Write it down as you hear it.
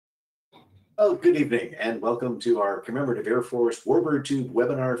Well, good evening and welcome to our Commemorative Air Force Warbird Tube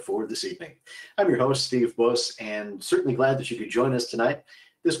webinar for this evening. I'm your host, Steve Buss, and certainly glad that you could join us tonight.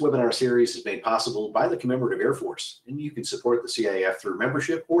 This webinar series is made possible by the Commemorative Air Force, and you can support the CAF through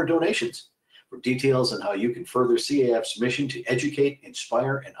membership or donations. For details on how you can further CAF's mission to educate,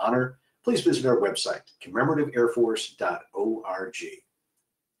 inspire, and honor, please visit our website, commemorativeairforce.org.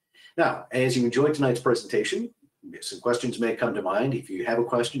 Now, as you enjoy tonight's presentation, some questions may come to mind. If you have a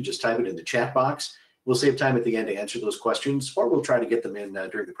question, just type it in the chat box. We'll save time at the end to answer those questions, or we'll try to get them in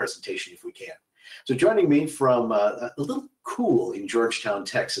during the presentation if we can. So joining me from a little cool in Georgetown,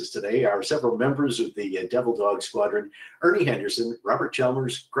 Texas today are several members of the Devil Dog Squadron, Earnie Henderson, Robert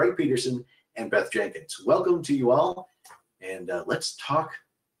Chalmers, Gregg Peterson, and Beth Jenkins. Welcome to you all, and let's talk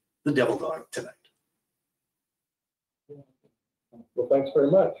the Devil Dog tonight. Well, thanks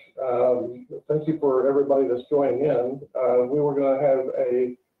very much. Thank you for everybody that's joining in. We were going to have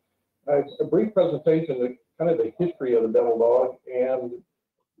a brief presentation to kind of the history of the Devil Dog and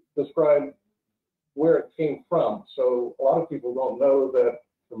describe where it came from. So a lot of people don't know that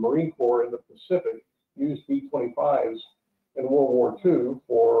the Marine Corps in the Pacific used B-25s in World War II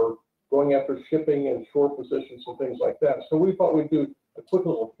for going after shipping and shore positions and things like that. So we thought we'd do a quick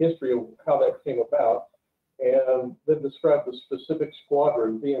little history of how that came about, and then describe the specific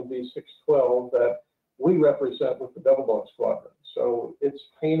squadron, BMD 612, that we represent with the Devil Dog Squadron. So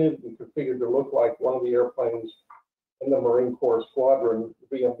it's painted and configured to look like one of the airplanes in the Marine Corps squadron,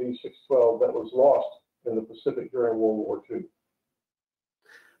 BMD 612, that was lost in the Pacific during World War II.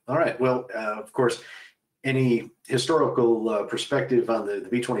 All right. Well, of course, any historical perspective on the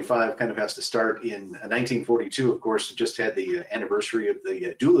B-25 kind of has to start in 1942. Of course, just had the anniversary of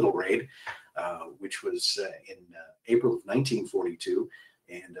the Doolittle raid, which was in April of 1942,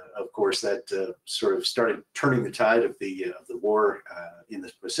 and of course that sort of started turning the tide of the war in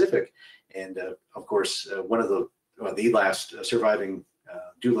the Pacific. And of course, one of the last surviving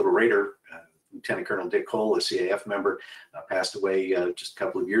Doolittle raider, Lieutenant Colonel Dick Cole, a CAF member, passed away just a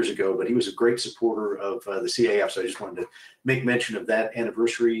couple of years ago, but he was a great supporter of the CAF, so I just wanted to make mention of that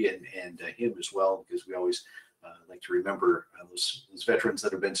anniversary and him as well, because we always like to remember those veterans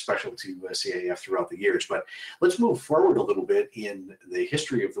that have been special to CAF throughout the years. But let's move forward a little bit in the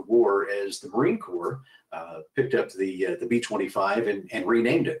history of the war, as the Marine Corps picked up the B-25 and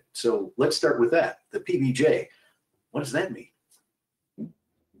renamed it. So let's start with that, the PBJ. What does that mean?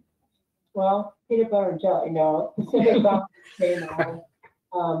 Well, peanut butter and jelly, no. Pacific Volunteer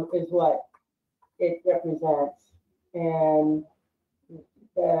is what it represents. And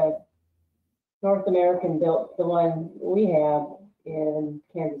the North American built the one we have in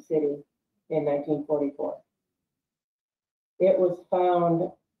Kansas City in 1944. It was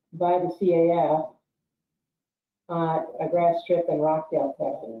found by the CAF on a grass strip in Rockdale,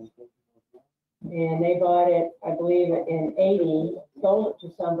 Texas. And they bought it, I believe, in 80, sold it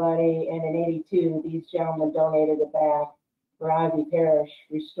to somebody, and in 82, these gentlemen donated it back. Ozzie Parrish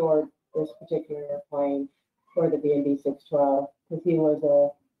restored this particular airplane for the BMD 612 because he was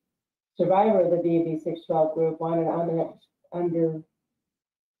a survivor of the BMD 612 group,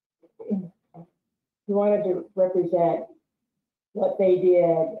 he wanted to represent what they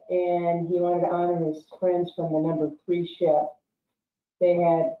did, and he wanted to honor his friends from the number 3 ship. They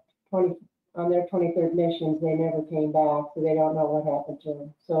had 20. On their 23rd missions, they never came back, so they don't know what happened to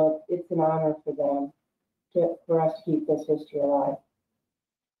them. So it's an honor for them, for us to keep this history alive.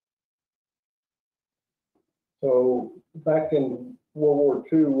 So back in World War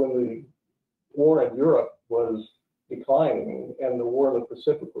II, when the war in Europe was declining and the war in the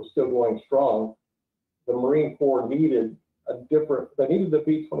Pacific was still going strong, the Marine Corps needed they needed the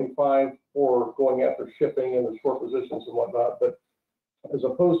B-25 for going after shipping and the shore positions and whatnot, but as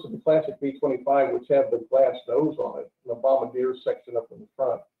opposed to the classic B-25, which had the glass nose on it, and the bombardier section up in the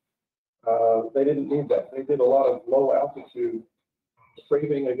front, they didn't need that. They did a lot of low altitude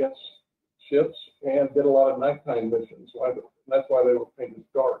strafing against ships and did a lot of nighttime missions. That's why they were painted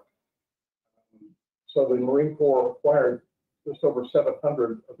dark. So the Marine Corps acquired just over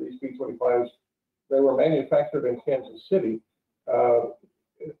 700 of these B-25s. They were manufactured in Kansas City.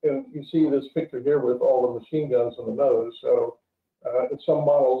 And you see this picture here with all the machine guns on the nose. So some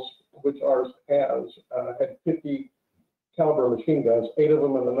models, which ours has, had 50 caliber machine guns, 8 of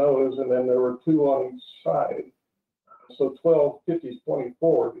them in the nose, and then there were 2 on each side. So 12 50s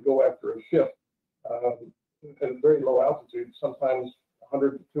 24 to go after a ship at very low altitude, sometimes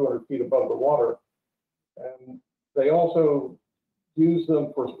 100 to 200 feet above the water. And they also use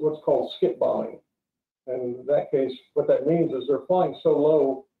them for what's called skip bombing. And in that case, what that means is they're flying so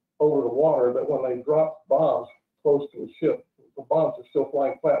low over the water that when they drop bombs close to a ship, the bombs are still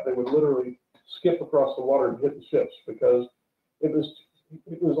flying flat. They would literally skip across the water and hit the ships because it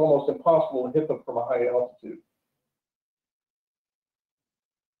was almost impossible to hit them from a high altitude.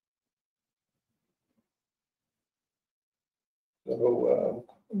 So,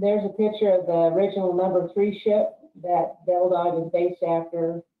 there's a picture of the original number 3 ship that Devil Dog is based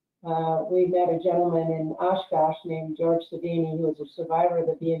after. We met a gentleman in Oshkosh named George Savini, who was a survivor of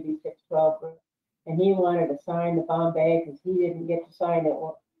the B&B 612 group. And he wanted to sign the Bombay because he didn't get to sign it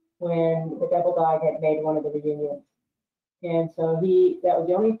when the Devil Dog had made one of the reunions. And so that was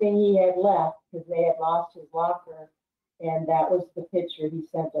the only thing he had left because they had lost his locker. And that was the picture he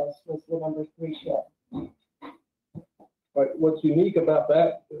sent us, was the number 3 ship. But what's unique about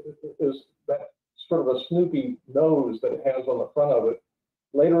that is that sort of a Snoopy nose that it has on the front of it.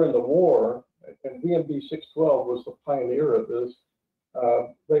 Later in the war, and B&B 612 was the pioneer of this,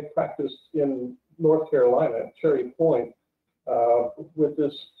 they practiced in North Carolina, at Cherry Point, with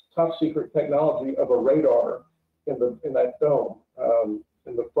this top secret technology of a radar in that dome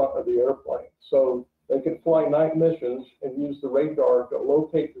in the front of the airplane. So they could fly night missions and use the radar to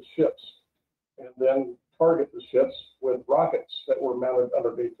locate the ships and then target the ships with rockets that were mounted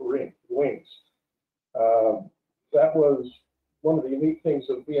underneath the wings. That was one of the unique things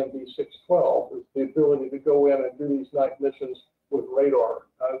of B&B 612, is the ability to go in and do these night missions with radar.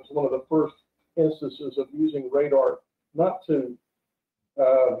 It was one of the first instances of using radar not to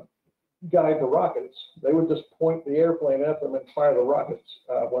guide the rockets. They would just point the airplane at them and fire the rockets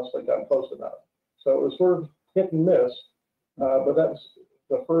once they got close enough. So it was sort of hit and miss, but that was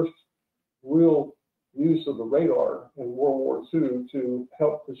the first real use of the radar in World War II to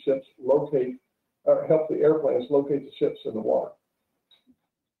help the ships locate, or help the airplanes locate the ships in the water.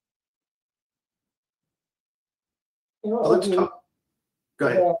 Let's talk. Go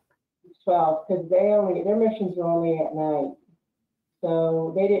ahead. 12, because their missions were only at night.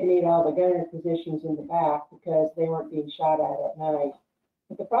 So they didn't need all the gunner positions in the back because they weren't being shot at night.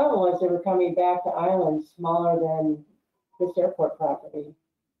 But the problem was they were coming back to islands smaller than this airport property.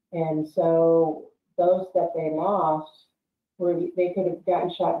 And so those that they lost, they could have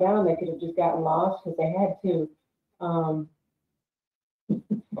gotten shot down, they could have just gotten lost because they had to,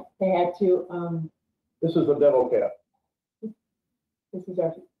 This is the Devil Cat. This is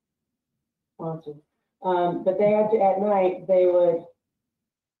our sponsor. But they had to, at night, they would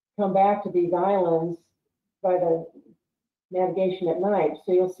come back to these islands by the navigation at night.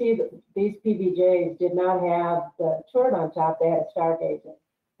 So you'll see that these PBJs did not have the turret on top, they had a stargazer.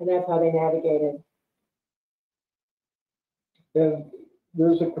 And that's how they navigated. And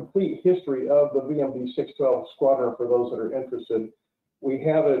there's a complete history of the B&B 612 squadron for those that are interested. We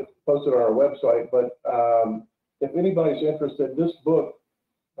have it posted on our website, but if anybody's interested, this book,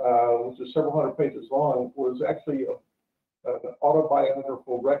 which is several hundred pages long, was actually an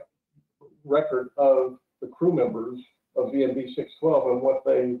autobiographical record of the crew members of B&B 612 and what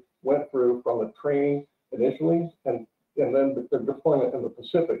they went through from the training initially and then the deployment in the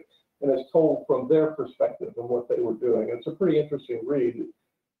Pacific. And it's told from their perspective and what they were doing. It's a pretty interesting read.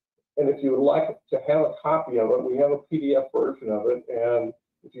 And if you would like to have a copy of it, we have a PDF version of it. And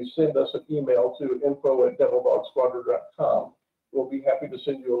if you send us an email to info@devildogsquadron.com, we'll be happy to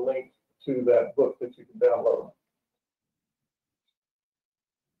send you a link to that book that you can download.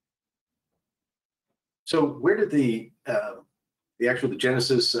 So where did the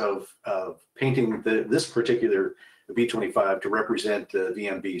genesis of painting this particular B-25 to represent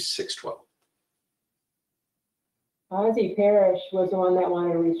B&B 612? Ozzie Parrish was the one that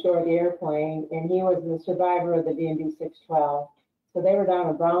wanted to restore the airplane, and he was the survivor of the B&B 612. So they were down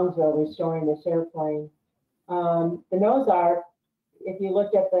in Brownsville restoring this airplane. The nose art, if you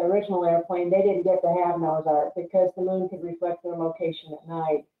looked at the original airplane, they didn't get to have nose art because the moon could reflect their location at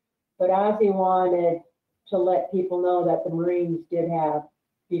night. But Ozzie wanted to let people know that the Marines did have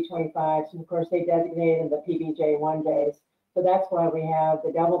B-25s, and of course they designated the PBJ-1 days. So that's why we have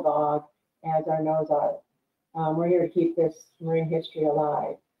the Devil Dog as our nose art. We're here to keep this Marine history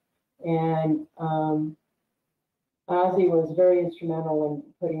alive. And Ozzie was very instrumental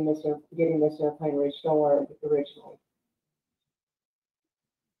in getting this airplane restored originally.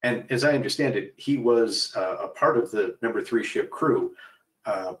 And as I understand it, he was a part of the number 3 ship crew,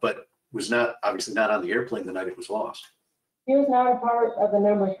 but was obviously not on the airplane the night it was lost. He was not a part of the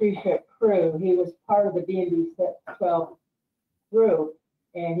number 3 ship crew. He was part of the B&B 612 group,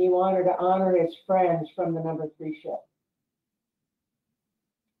 and he wanted to honor his friends from the number 3 ship.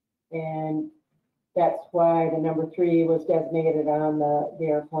 And that's why the number 3 was designated on the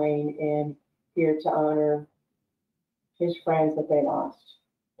airplane and here to honor his friends that they lost.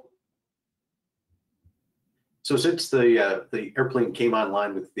 So since the airplane came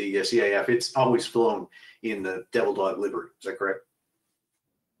online with the CAF, it's always flown in the Devil Dog livery. Is that correct?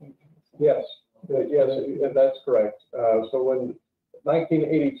 Yes, yes, that's correct. So when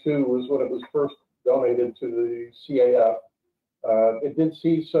 1982 was when it was first donated to the CAF, it did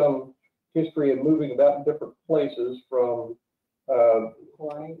see some history of moving about in different places from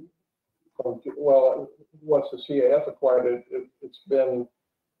well, once the CAF acquired it, it's been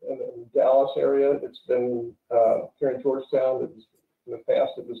in the Dallas area, it's been here in Georgetown, in the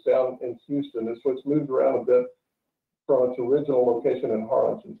past it was down in Houston, and so it's moved around a bit from its original location in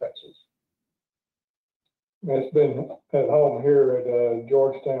Harlingen, Texas. It's been at home here at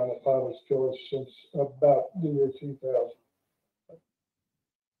Georgetown at Pilots Choice since about the year 2000.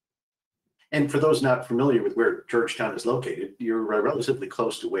 And for those not familiar with where Georgetown is located, you're relatively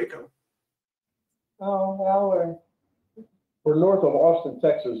close to Waco. Oh, well, We're north of Austin,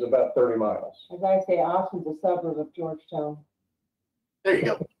 Texas, about 30 miles. as I say, Austin's a suburb of Georgetown. There you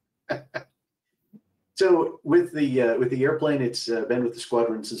go. So with the airplane, it's been with the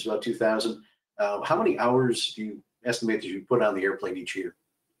squadron since about 2000. How many hours do you estimate that you put on the airplane each year?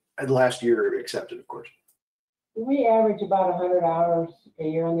 And last year accepted, of course. We average about 100 hours a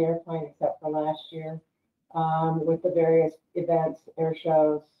year on the airplane, except for last year, with the various events, air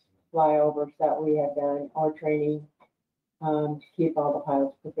shows, flyovers that we have done, or training to keep all the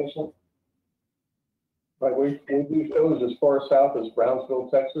pilots proficient. Right, we do shows as far south as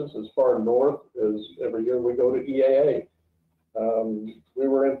Brownsville, Texas, as far north as every year we go to EAA. We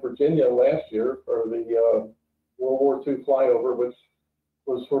were in Virginia last year for the World War II flyover, which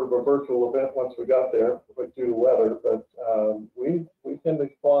was sort of a virtual event once we got there, but due to weather. But we tend to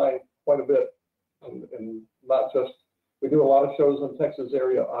fly quite a bit, and not just, we do a lot of shows in the Texas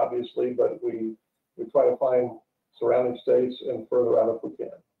area, obviously, but we try to find surrounding states and further out if we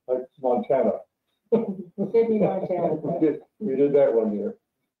can, like Montana. Sydney, Montana. We did that one year.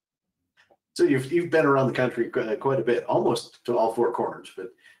 So you've been around the country quite a bit, almost to all four corners,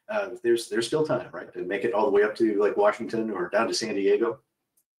 but there's still time, right, to make it all the way up to like Washington or down to San Diego.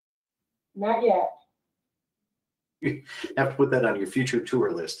 Not yet. You have to put that on your future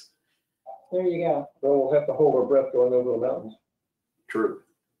tour list. There you go. Well, we'll have to hold our breath going over the mountains. True.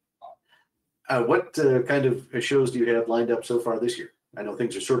 What kind of shows do you have lined up so far this year? I know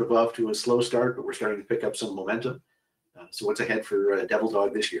things are sort of off to a slow start, but we're starting to pick up some momentum. So what's ahead for Devil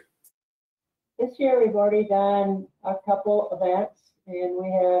Dog this year? This year we've already done a couple events, and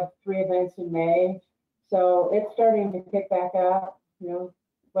we have 3 events in May. So it's starting to pick back up. You know,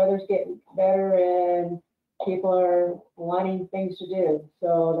 weather's getting better and people are wanting things to do.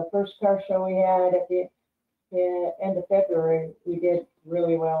 So the first car show we had at the end of February, we did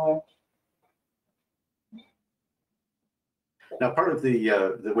really well with. Now, part of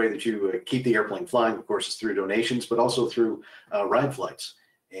the way that you keep the airplane flying, of course, is through donations, but also through ride flights.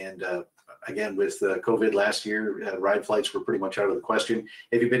 And again, with COVID last year, ride flights were pretty much out of the question.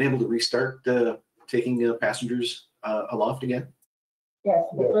 Have you been able to restart taking passengers aloft again? Yes,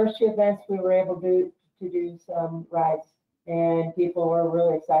 the first 2 events we were able to do some rides, and people were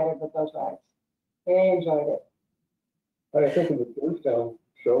really excited with those rides. They enjoyed it. I think in the Georgetown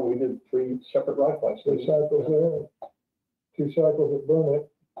show, we did 3 separate ride flights. 2 cycles there, 2 cycles at Burnett.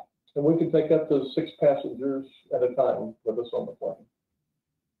 And we could take up to 6 passengers at a time with us on the plane.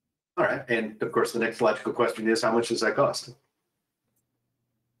 All right. And of course, the next logical question is, how much does that cost?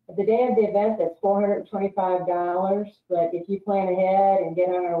 The day of the event, that's $425, but if you plan ahead and get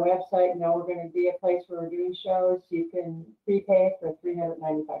on our website, you know we're going to be a place where we're doing shows, you can prepay for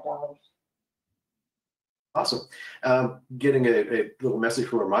 $395. Awesome. Getting a little message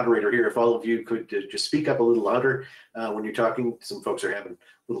from our moderator here. If all of you could just speak up a little louder when you're talking. Some folks are having a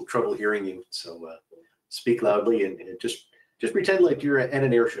little trouble hearing you, so speak loudly and just pretend like you're at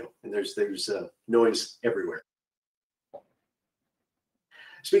an air show and there's noise everywhere.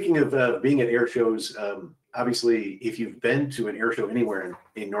 Speaking of being at air shows, obviously, if you've been to an air show anywhere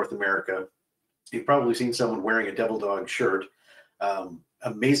in North America, you've probably seen someone wearing a Devil Dog shirt.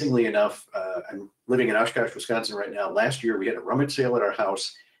 Amazingly enough, I'm living in Oshkosh, Wisconsin right now. Last year, we had a rummage sale at our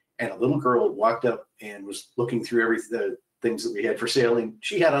house, and a little girl walked up and was looking through the things that we had for sale, and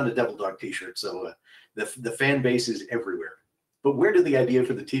she had on a Devil Dog t-shirt. So the fan base is everywhere. But where did the idea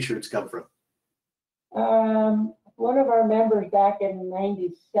for the t-shirts come from? One of our members back in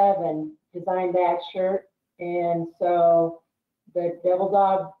 '97 designed that shirt, and so the Devil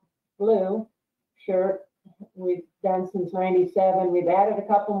Dog blue shirt we've done since '97. We've added a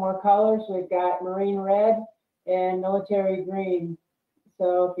couple more colors. We've got marine red and military green.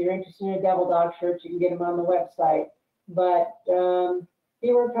 So if you're interested in a Devil Dog shirt, you can get them on the website. But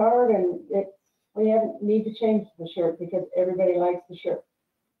he worked hard, and we need to change the shirt because everybody likes the shirt.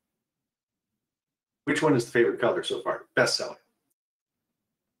 Which one is the favorite color so far? Best seller?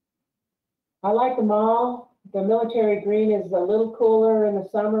 I like them all. The military green is a little cooler in the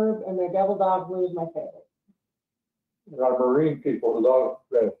summer, and the devil dog blue is my favorite. Our Marine people love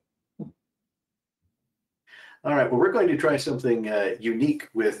red. All right, well, we're going to try something unique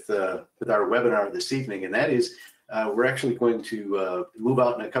with our webinar this evening, and that is we're actually going to move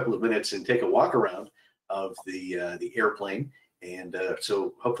out in a couple of minutes and take a walk around of the airplane. And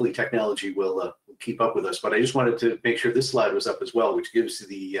so hopefully technology will keep up with us. But I just wanted to make sure this slide was up as well, which gives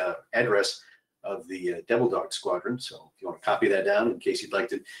the address of the Devil Dog Squadron. So if you want to copy that down in case you'd like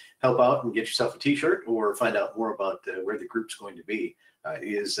to help out and get yourself a t-shirt or find out more about where the group's going to be,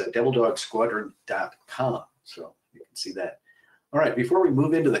 is devildogsquadron.com. So you can see that. All right, before we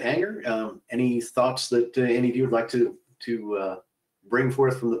move into the hangar, any thoughts that any of you would like to bring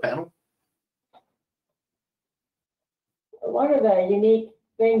forth from the panel? One of the unique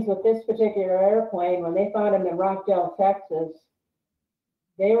things with this particular airplane, when they found them in Rockdale, Texas,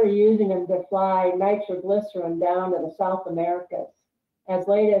 they were using them to fly nitroglycerin down to the South Americas as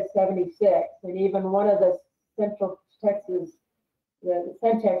late as '76. And even one of the Central Texas, the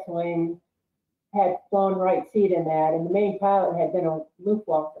Centex wing, had flown right seat in that, and the main pilot had been a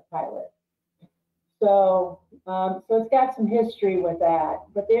Luftwaffe pilot. So, so it's got some history with that.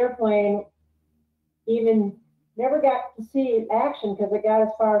 But the airplane even never got to see action because it got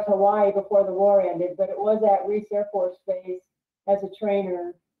as far as Hawaii before the war ended, but it was at Reese Air Force Base as a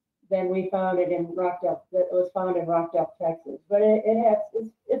trainer. Then we found it in Rockdale. It was found in Rockdale, Texas. But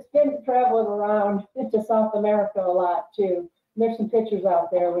it's been traveling around into South America a lot too. There's some pictures out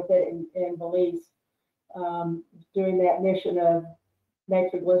there with it in Belize doing that mission of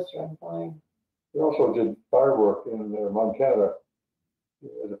nitroglycerin flying. We also did firework in Montana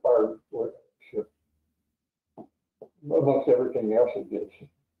as a firework ship, amongst everything else it did.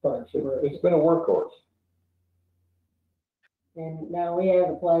 It's been a workhorse. And now we have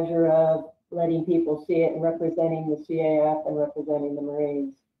the pleasure of letting people see it and representing the CAF and representing the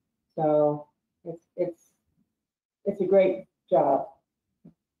Marines. So it's a great job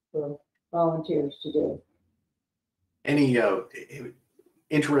for volunteers to do. Any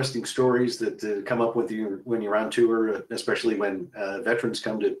interesting stories that come up with you when you're on tour, especially when veterans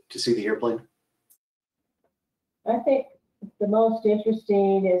come to see the airplane? I think the most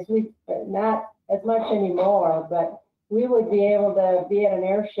interesting is we not as much anymore, but we would be able to be at an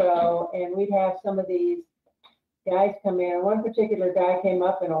air show and we'd have some of these guys come in. One particular guy came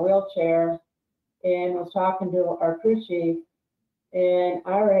up in a wheelchair and was talking to our crew chief, and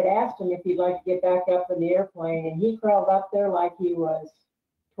Ira had asked him if he'd like to get back up in the airplane, and he crawled up there like he was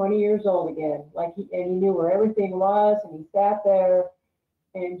 20 years old again, and he knew where everything was, and he sat there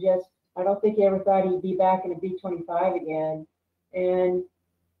and just, I don't think he ever thought he'd be back in a B-25 again. And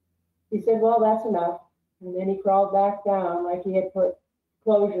he said, well, that's enough. And then he crawled back down like he had put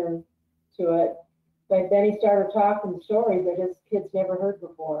closure to it. But then he started talking stories that his kids never heard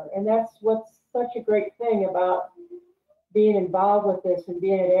before. And that's what's such a great thing about being involved with this and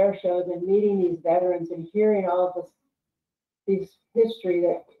being at air shows and meeting these veterans and hearing all of this history,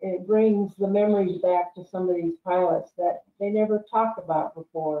 that it brings the memories back to some of these pilots that they never talked about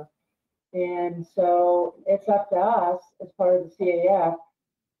before. And so it's up to us as part of the CAF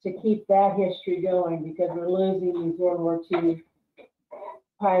to keep that history going, because we're losing these World War II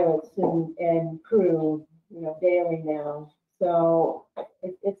pilots and crew, daily now. So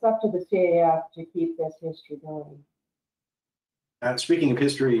it's up to the CAF to keep this history going. Speaking of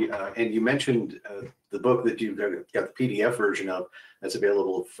history, and you mentioned the book that you've got the PDF version of that's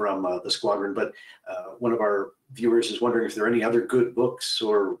available from the squadron, but one of our viewers is wondering if there are any other good books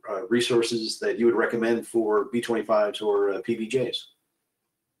or resources that you would recommend for B-25s or PBJs.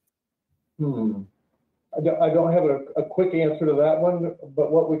 I don't have a quick answer to that one,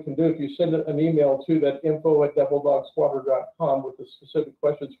 but what we can do, if you send an email to that info@devildogsquadron.com with the specific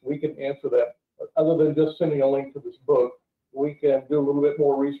questions, we can answer that. Other than just sending a link to this book, we can do a little bit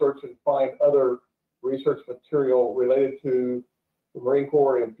more research and find other research material related to the Marine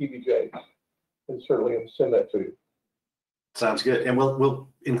Corps and PBJs, and certainly send that to you. Sounds good. And we'll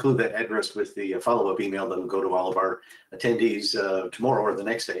include that address with the follow-up email that will go to all of our attendees tomorrow or the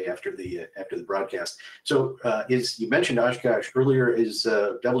next day after the broadcast. So you mentioned Oshkosh earlier. Is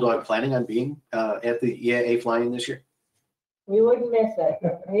Devil Dog planning on being at the EAA flying this year? We wouldn't miss it.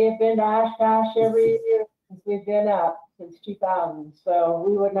 We have been to Oshkosh every year since we've been up, since 2000. So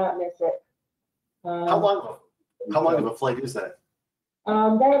we would not miss it. How long of a flight is that?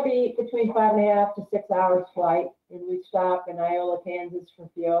 That'll be between 5.5 to 6 hours flight, and we stop in Iola, Kansas for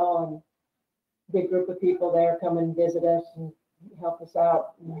fuel, big group of people there come and visit us and help us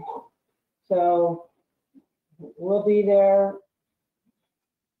out. And so we'll be there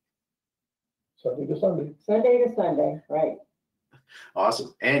Sunday to Sunday. Sunday to Sunday, right?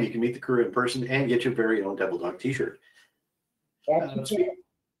 Awesome. And you can meet the crew in person and get your very own Devil Dog t-shirt. That's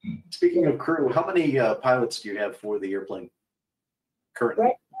Speaking of crew, how many pilots do you have for the airplane currently?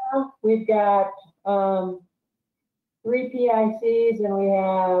 Right now, we've got 3 PICs and we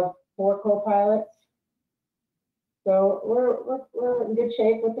have 4 co-pilots. So we're in good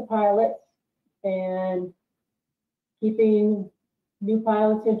shape with the pilots and keeping new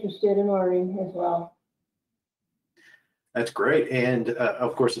pilots interested in learning as well. That's great. And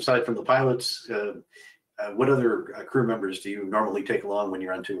of course, aside from the pilots, what other crew members do you normally take along when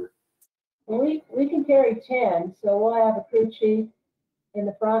you're on tour? We can carry 10, so we'll have a crew chief in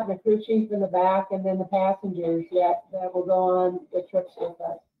the front and a crew chief in the back, and then the passengers that will go on the trips with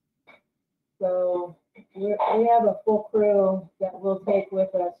us. So we have a full crew that we'll take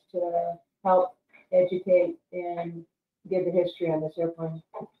with us to help educate and give the history on this airplane.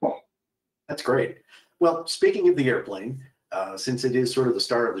 That's great. Well, speaking of the airplane, since it is sort of the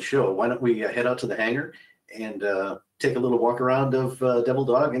star of the show, why don't we head out to the hangar and take a little walk around of Devil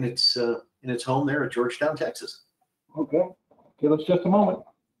Dog in its home there at Georgetown, Texas. Okay, give us just a moment.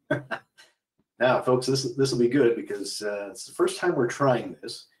 Now, folks, this will be good because it's the first time we're trying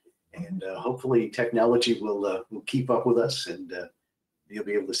this, and hopefully technology will keep up with us, and you'll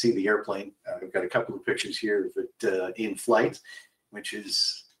be able to see the airplane. We've got a couple of pictures here of it in flight, which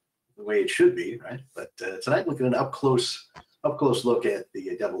is the way it should be, right? But tonight we'll get an up close look at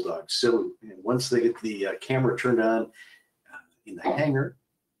the Devil Dog. So once they get the camera turned on in the hangar,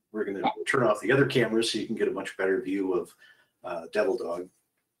 we're going to turn off the other cameras so you can get a much better view of Devil Dog.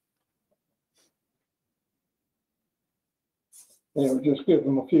 And just give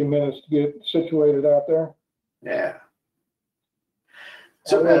them a few minutes to get situated out there. Yeah.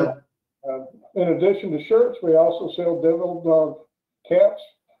 So In addition to shirts, we also sell Devil Dog caps,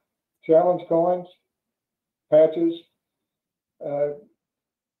 challenge coins, patches,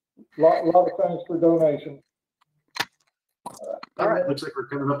 lot of things for donation. all right, looks like we're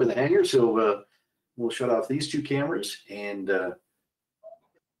coming up in the hangar, so we'll shut off these 2 cameras and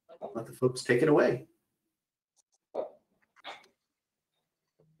let the folks take it away.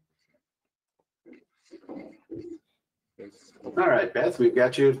 All right, Beth, we've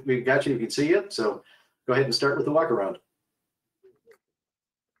got you. You can see it. So go ahead and start with the walk around.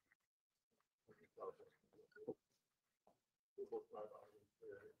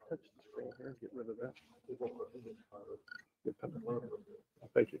 Get rid of that.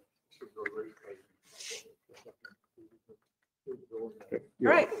 Thank you. All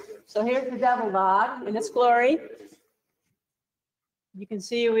right, so here's the Devil Dog in its glory. You can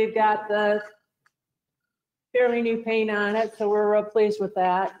see we've got the fairly new paint on it, so we're real pleased with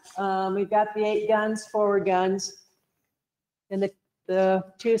that. We've got the 8 guns, forward guns, and the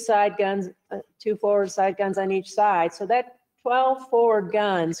 2 side guns, 2 forward side guns on each side. So that 12 forward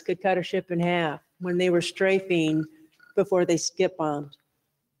guns could cut a ship in half when they were strafing before they skip bombed.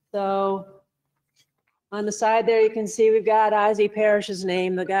 So on the side there, you can see we've got Ozzie Parrish's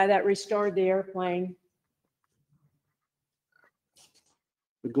name, the guy that restored the airplane.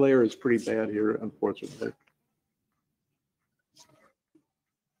 The glare is pretty bad here, unfortunately.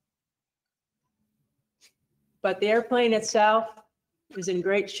 But the airplane itself is in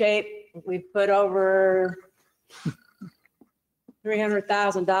great shape. We've put over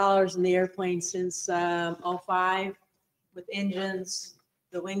 $300,000 in the airplane since '05 with engines.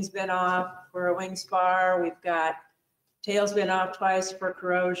 The wing's been off for a wing spar. We've got tails been off twice for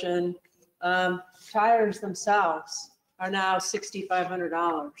corrosion. Tires themselves are now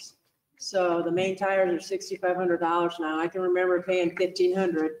 $6,500. So the main tires are $6,500 now. I can remember paying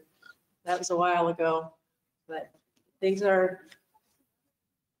 $1,500. That was a while ago, but things are,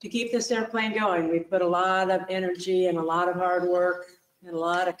 to keep this airplane going, we put a lot of energy and a lot of hard work and a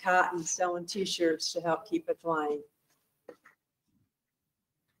lot of cotton selling t-shirts to help keep it flying.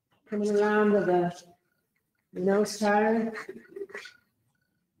 Coming around to the nose tire.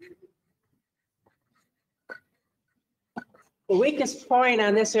 The weakest point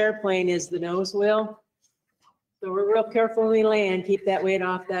on this airplane is the nose wheel. So we're real careful when we land, keep that weight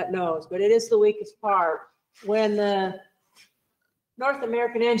off that nose, but it is the weakest part. When the North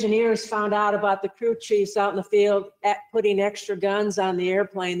American engineers found out about the crew chiefs out in the field putting extra guns on the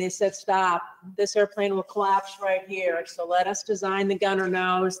airplane, they said, stop, this airplane will collapse right here. So let us design the gunner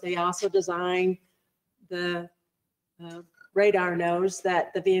nose. They also designed the radar nose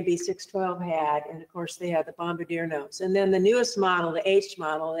that the VMB 612 had. And of course they had the bombardier nose. And then the newest model, the H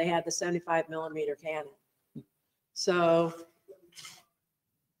model, they had the 75mm cannon. So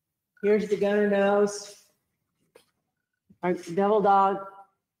here's the gunner nose. Our Devil Dog.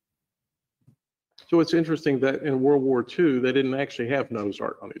 So it's interesting that in World War II, they didn't actually have nose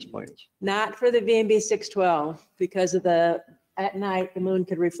art on these planes. Not for the VMB 612 because of at night, the moon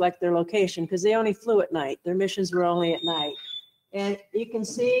could reflect their location because they only flew at night. Their missions were only at night. And you can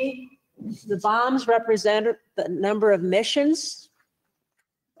see the bombs represent the number of missions.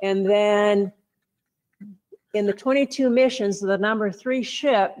 And then in the 22 missions, the number 3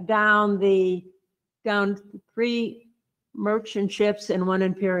 ship down 3 merchant ships and 1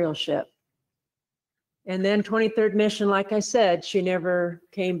 imperial ship. And then 23rd mission, like I said, she never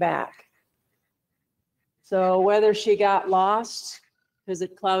came back. So whether she got lost because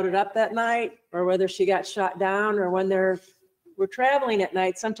it clouded up that night, or whether she got shot down, or when we're traveling at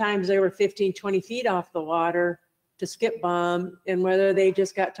night, sometimes they were 15, 20 feet off the water to skip bomb, and whether they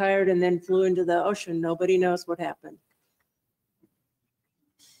just got tired and then flew into the ocean, nobody knows what happened.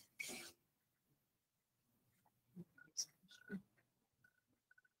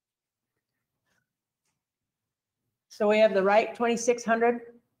 So we have the Wright 2600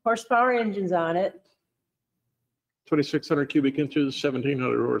 horsepower engines on it. 2,600 cubic inches,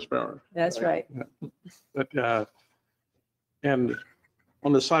 1,700 horsepower. That's right. But, and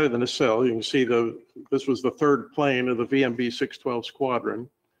on the side of the nacelle, you can see this was the 3rd plane of the VMB 612 squadron.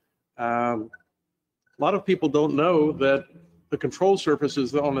 A lot of people don't know that the control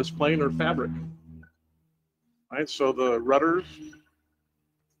surfaces on this plane are fabric. Right, so the rudders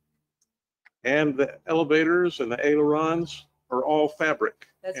and the elevators and the ailerons are all fabric.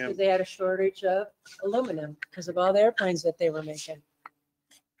 That's because they had a shortage of aluminum because of all the airplanes that they were making.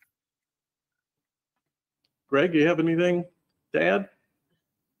 Greg, you have anything to add?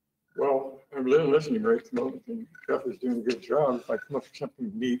 Well, I'm listening right at the moment, and Jeff is doing a good job. If I come up with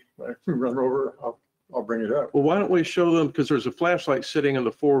something neat, I run over, I'll bring it up. Well, why don't we show them, because there's a flashlight sitting in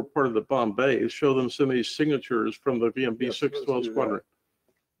the forward part of the bomb bay, show them some of these signatures from the VMB Yes, 612 let's do squadron.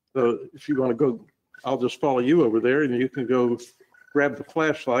 So if you want to go, I'll just follow you over there and you can go grab the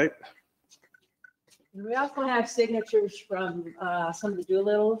flashlight. And we also have signatures from some of the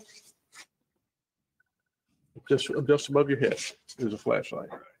Doolittles. Just above your head, there's a flashlight.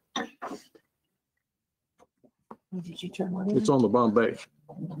 Did you turn one in? It's on the bomb bay.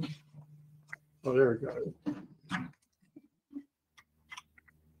 Oh, there we go.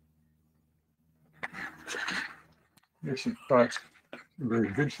 There's some thoughts, very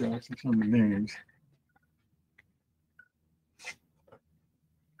good shots of some of the names.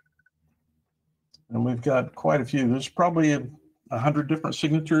 And we've got quite a few. There's probably 100 different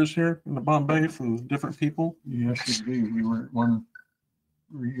signatures here in the bomb bay from different people. Yes, indeed. We were at one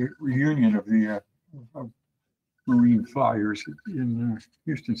reunion of the Marine Flyers in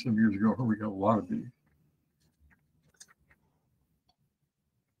Houston some years ago, where we got a lot of these.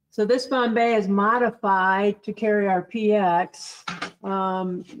 So this bomb bay is modified to carry our PX.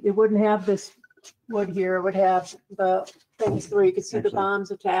 It wouldn't have this wood here. It would have the things where you could see the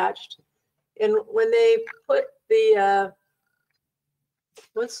bombs attached. And when they put the,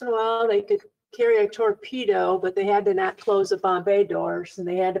 once in a while, they could carry a torpedo, but they had to not close the bomb bay doors, and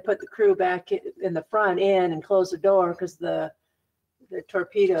they had to put the crew back in the front end and close the door because the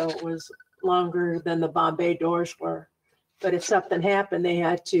torpedo was longer than the bomb bay doors were. But if something happened, they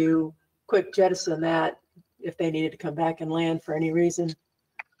had to quick jettison that if they needed to come back and land for any reason.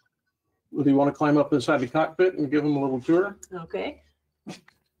 Do you want to climb up inside the cockpit and give them a little tour? Okay.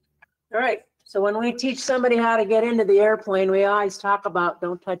 All right. So when we teach somebody how to get into the airplane, we always talk about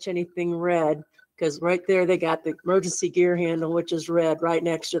don't touch anything red, because right there they got the emergency gear handle, which is red, right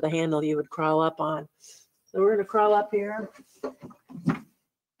next to the handle you would crawl up on. So we're going to crawl up here.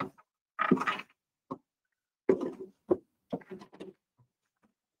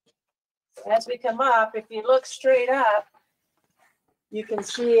 As we come up, if you look straight up, you can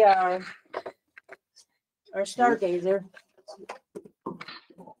see our stargazer.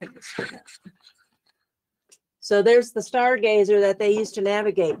 So there's the stargazer that they used to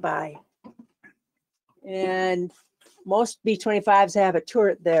navigate by. And most B-25s have a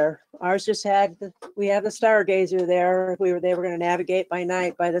turret there. Ours just had, we have the stargazer there. They were going to navigate by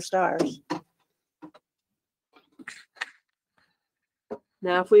night by the stars.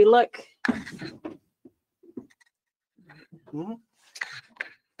 Now, if we look,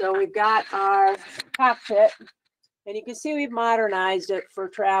 so we've got our cockpit. And you can see we've modernized it for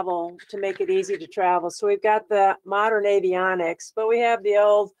travel to make it easy to travel. So we've got the modern avionics, but we have the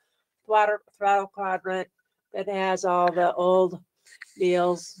old throttle quadrant. that has all the old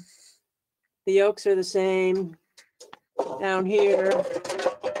deals. The yolks are the same down here.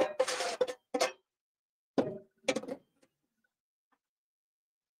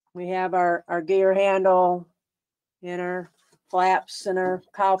 We have our gear handle and our flaps and our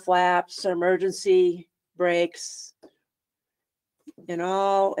cow flaps, emergency brakes, and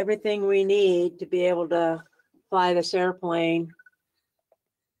everything we need to be able to fly this airplane.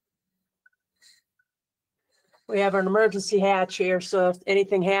 We have an emergency hatch here, so if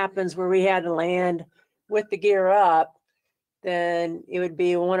anything happens where we had to land with the gear up, then it would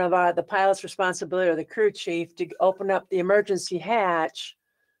be one of the pilot's responsibility or the crew chief to open up the emergency hatch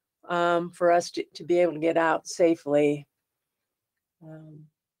for us to be able to get out safely.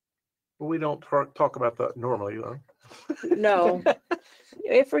 We don't talk about that normally, though. No,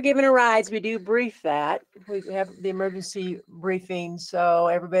 if we're giving a rides, we do brief that. We have the emergency briefing, so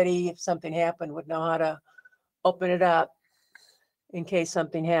everybody, if something happened, would know how to open it up in case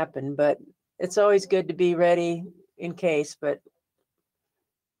something happened. But it's always good to be ready in case. But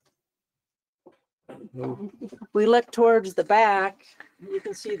we look towards the back, you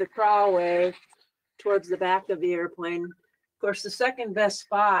can see the crawlway towards the back of the airplane. Of course, the second best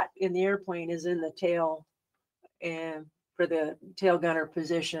spot in the airplane is in the tail, and for the tail gunner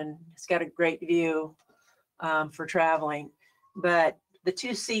position. It's got a great view for traveling. But the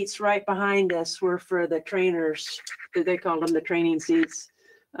two seats right behind us were for the trainers. They called them the training seats.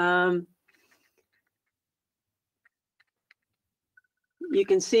 You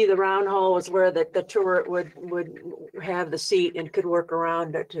can see the round hole is where the turret would have the seat and could work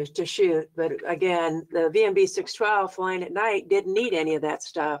around it to shoot. But again, the VMB 612 flying at night didn't need any of that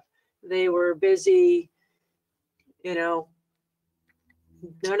stuff. They were busy, you know,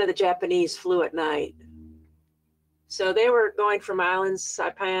 none of the Japanese flew at night. So they were going from islands,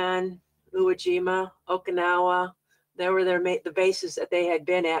 Saipan, Iwo Jima, Okinawa. They were the bases that they had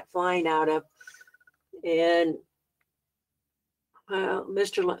been at flying out of. And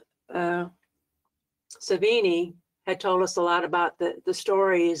Mr. Savini had told us a lot about the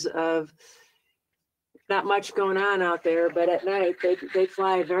stories of not much going on out there, but at night they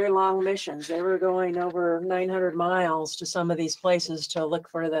fly very long missions. They were going over 900 miles to some of these places to look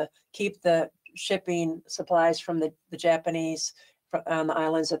for keep the shipping supplies from the Japanese on the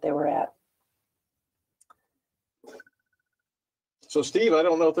islands that they were at. So Steve, I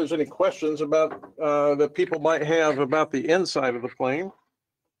don't know if there's any questions about that people might have about the inside of the plane.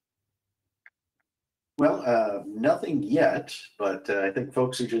 Well, nothing yet, but I think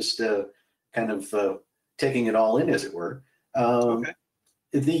folks are just kind of taking it all in, as it were. Okay.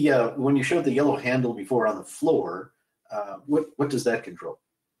 When you showed the yellow handle before on the floor, what does that control?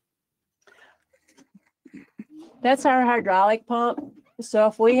 That's our hydraulic pump. So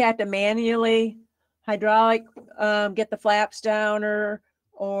if we had to manually hydraulic get the flaps down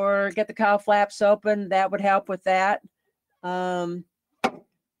or get the cow flaps open, that would help with that. Then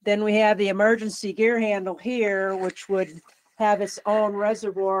we have the emergency gear handle here, which would have its own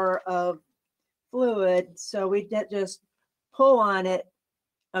reservoir of fluid. So we just pull on it,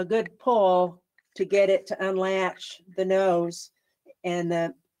 a good pull to get it to unlatch the nose and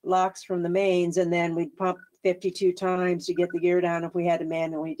the locks from the mains, and then we'd pump 52 times to get the gear down if we had to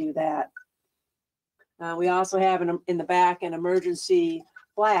manually do that. We also have in the back an emergency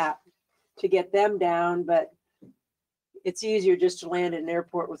flap to get them down, but it's easier just to land at an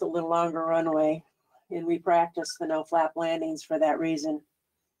airport with a little longer runway, and we practice the no flap landings for that reason.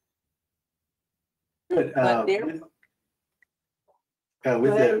 Good.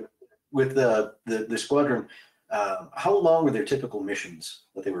 With the squadron, how long were their typical missions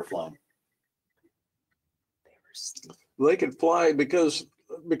that they were flying? They could fly because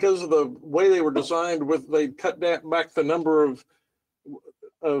of the way they were designed. They cut back the number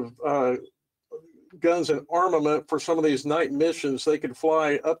of guns and armament for some of these night missions. They could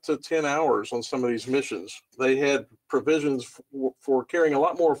fly up to 10 hours on some of these missions. They had provisions for carrying a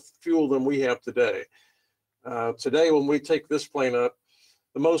lot more fuel than we have today. Today, when we take this plane up,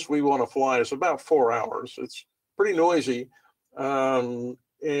 the most we want to fly is about 4 hours. It's pretty noisy, and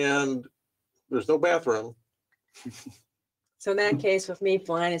there's no bathroom. So in that case, with me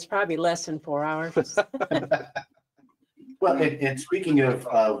flying, it's probably less than 4 hours. Well, and speaking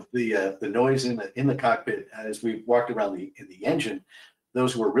of the noise in the cockpit, as we walked around the engine,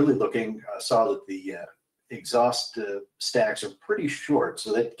 those who were really looking saw that the exhaust stacks are pretty short,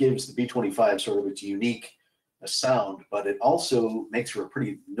 so that gives the B-25 sort of its unique sound, but it also makes for a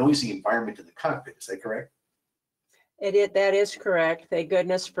pretty noisy environment in the cockpit. Is that correct? That is correct. Thank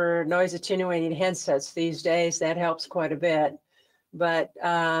goodness for noise attenuating headsets these days. That helps quite a bit. But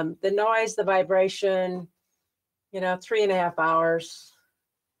the noise, the vibration, 3.5 hours.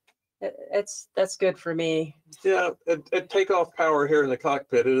 That's good for me. Yeah, at takeoff power here in the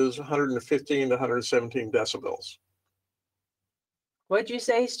cockpit, it is 115 to 117 decibels. What'd you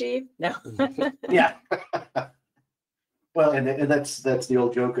say, Steve? No. Yeah. Well, and that's the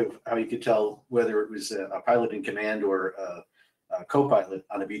old joke of how you could tell whether it was a pilot in command or a co-pilot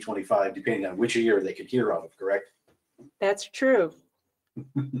on a B-25, depending on which ear they could hear out of, correct? That's true.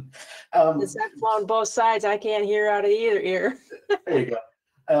 Since I've flown both sides, I can't hear out of either ear. There you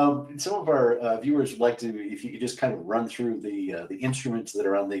go. Some of our viewers would like to, if you could just kind of run through the instruments that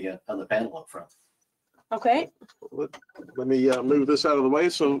are on the panel up front. Okay. Let me move this out of the way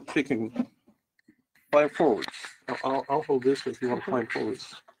so she can climb forward. I'll hold this if you want to climb forward.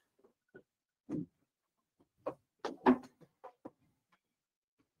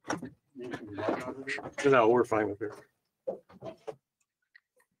 No, we're fine with it.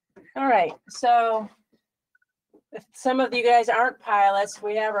 All right. So if some of you guys aren't pilots,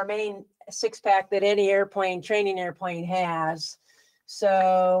 we have our main 6-pack that any training airplane has.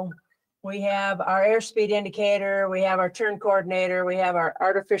 So we have our airspeed indicator, we have our turn coordinator, we have our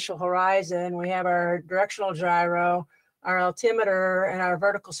artificial horizon, we have our directional gyro, our altimeter, and our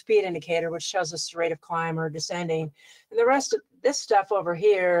vertical speed indicator, which shows us the rate of climb or descending. And the rest of this stuff over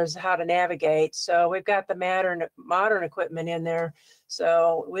here is how to navigate. So we've got the modern equipment in there.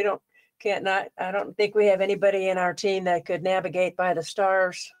 So I don't think we have anybody in our team that could navigate by the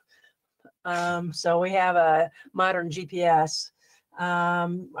stars. So we have a modern GPS.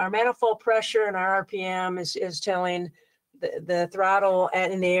 Our manifold pressure and our RPM is telling the throttle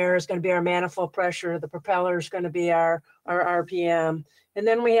in the air is going to be our manifold pressure. The propeller is going to be our RPM. And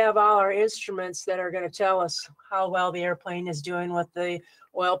then we have all our instruments that are going to tell us how well the airplane is doing with the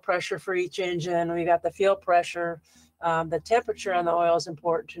oil pressure for each engine. We got the fuel pressure. The temperature on the oil is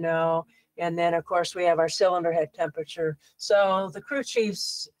important to know. And then, of course, we have our cylinder head temperature. So the crew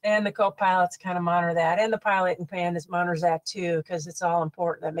chiefs and the co-pilots kind of monitor that. And the pilot in command monitors that too, because it's all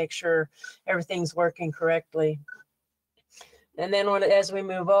important to make sure everything's working correctly. And then as we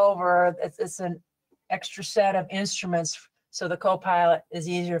move over, it's an extra set of instruments. So the co-pilot is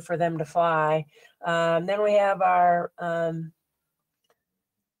easier for them to fly. Then we have our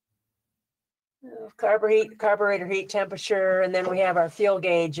carburetor heat temperature, and then we have our fuel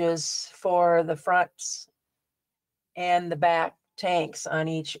gauges for the fronts and the back tanks on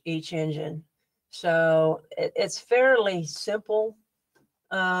each engine. So it's fairly simple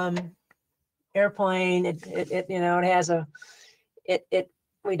airplane. It has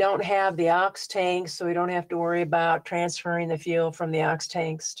we don't have the aux tanks, so we don't have to worry about transferring the fuel from the aux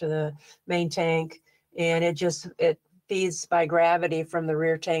tanks to the main tank, and it feeds by gravity from the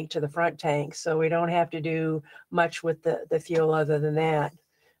rear tank to the front tank. So we don't have to do much with the fuel other than that.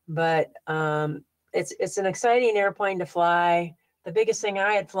 But it's an exciting airplane to fly. The biggest thing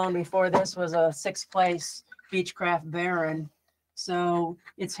I had flown before this was a 6th-place Beechcraft Baron. So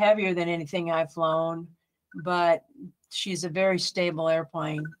it's heavier than anything I've flown, but she's a very stable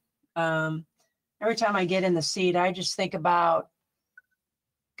airplane. Every time I get in the seat, I just think about,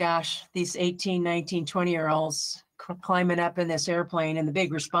 gosh, these 18, 19, 20-year-olds climbing up in this airplane and the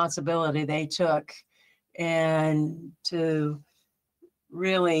big responsibility they took, and to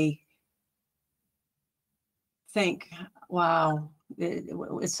really think, wow,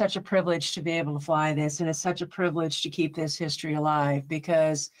 it's such a privilege to be able to fly this, and it's such a privilege to keep this history alive,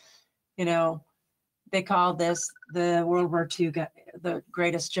 because, they called this the World War II, the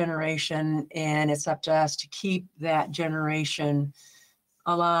greatest generation, and it's up to us to keep that generation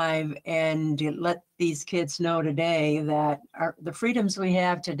alive and to let these kids know today that the freedoms we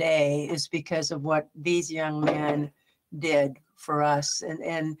have today is because of what these young men did for us,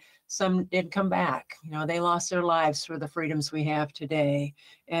 and some did come back. They lost their lives for the freedoms we have today.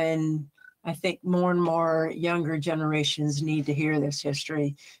 And I think more and more younger generations need to hear this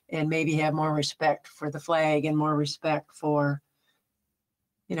history and maybe have more respect for the flag and more respect for,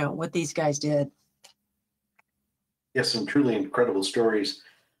 what these guys did. Yes, some truly incredible stories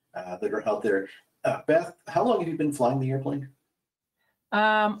that are out there. Beth, how long have you been flying the airplane?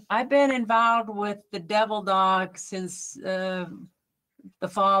 I've been involved with the Devil Dog since the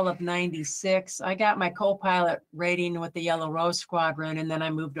fall of '96. I got my co-pilot rating with the Yellow Rose Squadron, and then I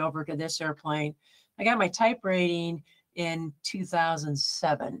moved over to this airplane. I got my type rating in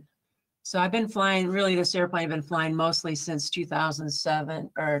 2007. So I've been flying, really this airplane I've been flying mostly since 2007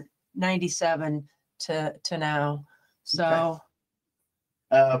 or 97 to now. So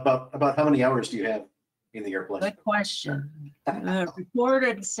about how many hours do you have in the airplane? Good question.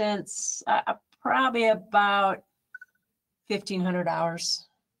 Reported since probably about 1,500 hours.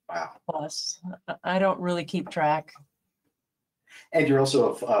 Wow. plus. I don't really keep track. And you're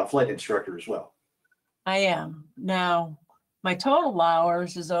also a flight instructor as well. I am. Now, my total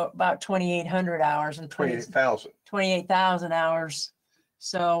hours is about 2,800 hours and 28,000. 28,000 hours.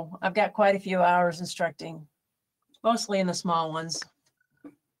 So I've got quite a few hours instructing, mostly in the small ones.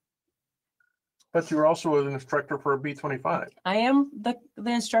 But you're also an instructor for a B-25. I am the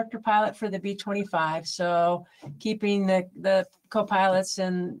instructor pilot for the B-25, so keeping the co-pilots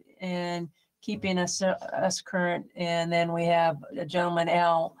and keeping us current. And then we have a gentleman,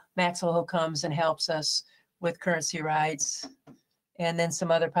 Al Maxwell, who comes and helps us with currency rides, and then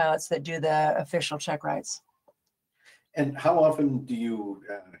some other pilots that do the official check rides. And how often do you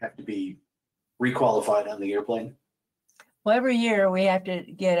have to be requalified on the airplane? Well, every year we have to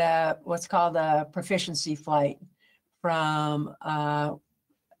get what's called a proficiency flight from a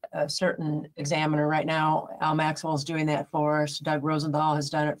certain examiner. Right now, Al Maxwell is doing that for us. Doug Rosenthal has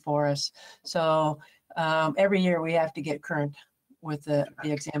done it for us. So every year we have to get current with the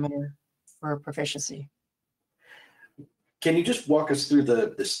examiner for proficiency. Can you just walk us through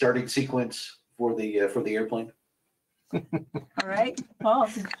the starting sequence for the airplane? All right. Well,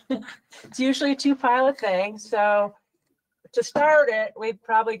 it's usually a two-pilot thing. So to start it, we've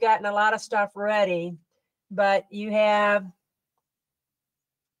probably gotten a lot of stuff ready, but you'd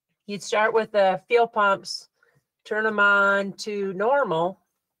start with the fuel pumps, turn them on to normal,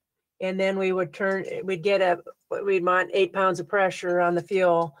 and then we'd want 8 pounds of pressure on the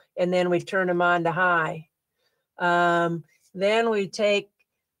fuel, and then we'd turn them on to high. Then we take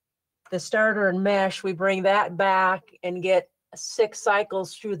the starter and mesh, we bring that back and get 6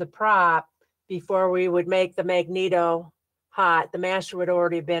 cycles through the prop before we would make the magneto hot. The master would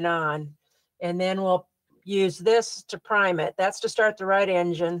already been on. And then we'll use this to prime it. That's to start the right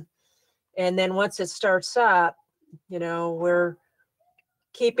engine. And then once it starts up, we're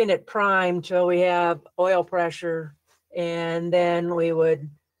keeping it primed till we have oil pressure. And then we would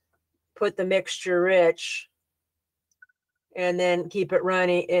put the mixture rich and then keep it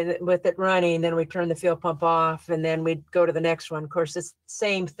running. And with it running, then we turn the fuel pump off, and then we'd go to the next one. Of course, it's the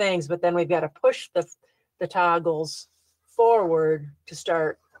same things, but then we've got to push the toggles forward to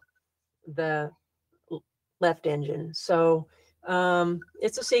start the left engine. So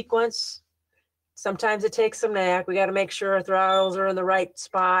it's a sequence. Sometimes it takes some knack. We got to make sure our throttles are in the right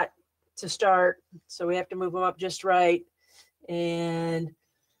spot to start. So we have to move them up just right. And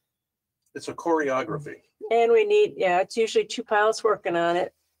It's a choreography. we need, it's usually 2 pilots working on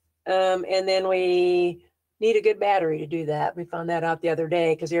it. And then we need a good battery to do that. We found that out the other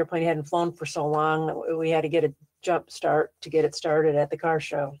day because the airplane hadn't flown for so long. We had to get a jump start to get it started at the car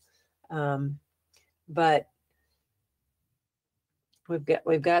show. But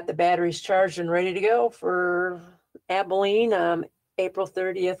we've got the batteries charged and ready to go for Abilene. April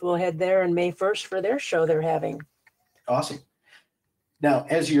 30th, we'll head there, and May 1st for their show they're having. Awesome. Now,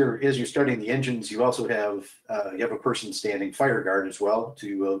 as you're starting the engines, you also have you have a person standing fire guard as well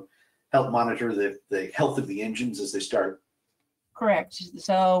to help monitor the health of the engines as they start. Correct.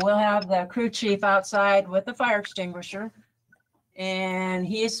 So we'll have the crew chief outside with the fire extinguisher, and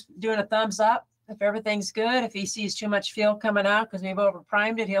he's doing a thumbs up if everything's good. If he sees too much fuel coming out because we've over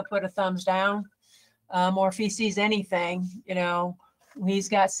primed it, he'll put a thumbs down. Or if he sees anything, he's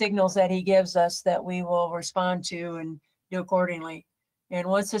got signals that he gives us that we will respond to and do accordingly. And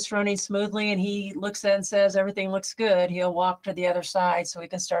once it's running smoothly and he looks at it and says everything looks good, he'll walk to the other side so we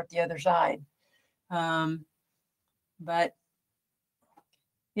can start the other side. But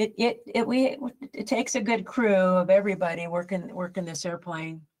it takes a good crew of everybody working this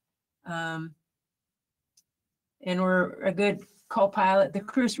airplane. And we're a good co-pilot. The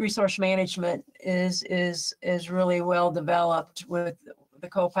cruise resource management is really well developed with the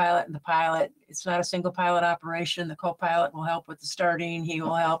co-pilot and the pilot. It's not a single pilot operation. The co-pilot will help with the starting. He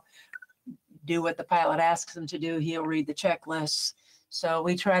will help do what the pilot asks him to do. He'll read the checklists. So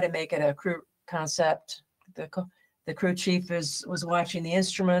we try to make it a crew concept. The crew chief was watching the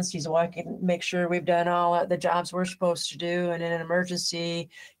instruments. He's watching, make sure we've done all the jobs we're supposed to do. And in an emergency,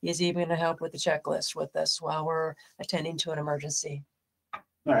 he's even going to help with the checklist with us while we're attending to an emergency.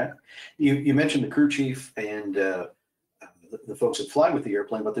 All right. You mentioned the crew chief and the folks that fly with the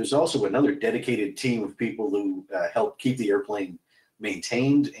airplane, but there's also another dedicated team of people who help keep the airplane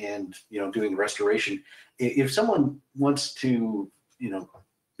maintained and, doing restoration. If someone wants to,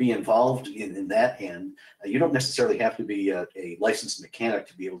 be involved in that end, you don't necessarily have to be a licensed mechanic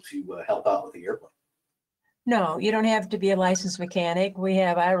to be able to help out with the airplane. No, you don't have to be a licensed mechanic. We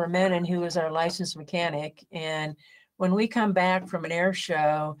have Ira Menon, who is our licensed mechanic. And when we come back from an air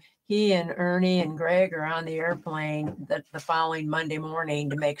show, he and Ernie and Gregg are on the airplane the following Monday morning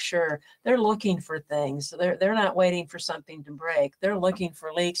to make sure they're looking for things. So they're not waiting for something to break. They're looking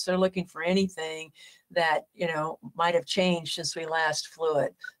for leaks. They're looking for anything that, you know, might have changed since we last flew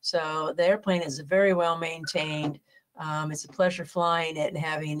it. So the airplane is very well maintained. It's a pleasure flying it and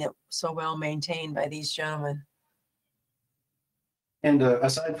having it so well maintained by these gentlemen. And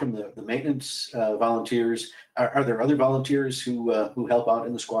aside from the maintenance volunteers, are there other volunteers who help out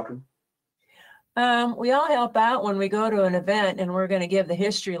in the squadron? We all help out when we go to an event and we're going to give the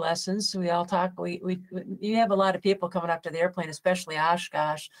history lessons. We all talk. You have a lot of people coming up to the airplane, especially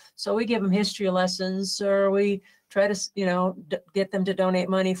Oshkosh. So we give them history lessons, or we try to, you know, get them to donate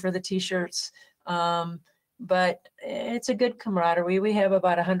money for the T-shirts. But it's a good camaraderie. We have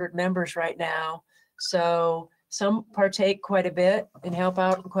about 100 members right now, so some partake quite a bit and help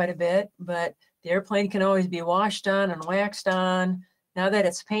out quite a bit. But the airplane can always be washed on and waxed on. Now that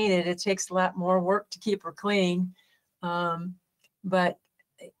it's painted, it takes a lot more work to keep her clean. And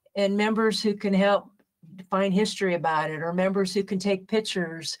members who can help find history about it, or members who can take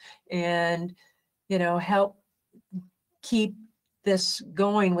pictures and, you know, help keep this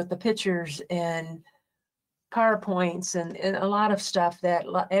going with the pictures and PowerPoints and a lot of stuff that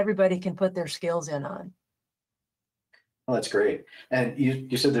everybody can put their skills in on. Oh, that's great. And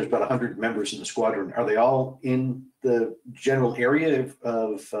you said there's about 100 members in the squadron. Are they all in the general area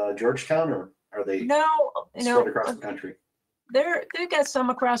of Georgetown, or are they spread across the country? They've got some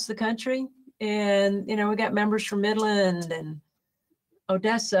across the country, and, you know, we got members from Midland and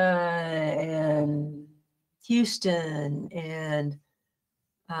Odessa and Houston and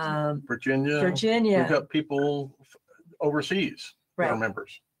Virginia. We've got people overseas that are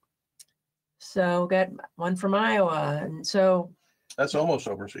members. So got one from Iowa, and so that's almost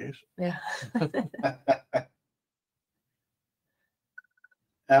overseas. Yeah.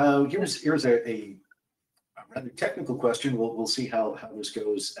 Here's a rather technical question. We'll see how this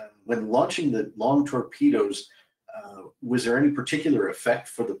goes. When launching the long torpedoes, was there any particular effect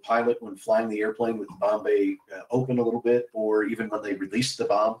for the pilot when flying the airplane with the bomb bay open a little bit, or even when they released the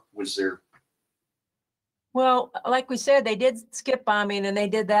bomb? Was there? Well, like we said, they did skip bombing, and they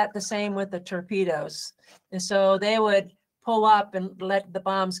did that the same with the torpedoes. And so they would pull up and let the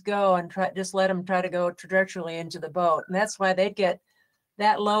bombs go and just let them try to go trajectorily into the boat. And that's why they'd get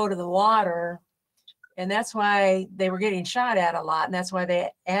that low to the water. And that's why they were getting shot at a lot. And that's why they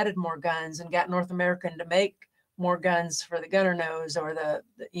added more guns and got North American to make more guns for the gunner nose, or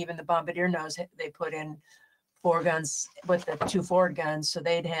even the bombardier nose. They put in 4 guns with the 2 forward guns. So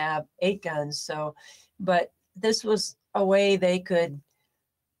they'd have 8 guns. So, but this was a way they could,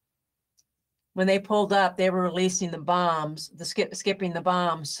 when they pulled up, they were releasing the bombs, skipping the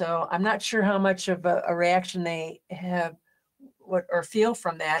bombs. So I'm not sure how much of a reaction they have or feel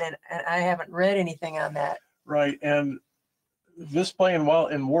from that. And I haven't read anything on that. Right. And this plane, while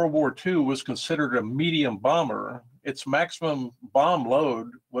in World War II, was considered a medium bomber. Its maximum bomb load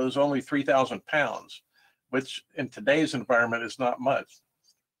was only 3,000 pounds, which in today's environment is not much.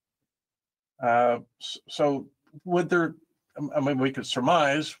 So would there, I mean, we could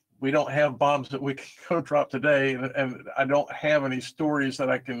surmise, we don't have bombs that we can go drop today. And I don't have any stories that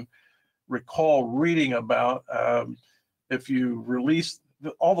I can recall reading about. If you release,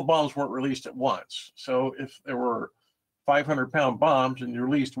 all the bombs weren't released at once. So if there were 500-pound bombs and you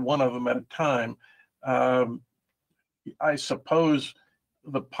released one of them at a time, I suppose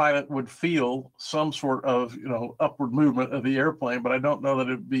the pilot would feel some sort of, you know, upward movement of the airplane, but I don't know that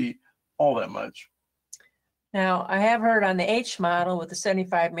it'd be all that much. Now, I have heard on the H model with the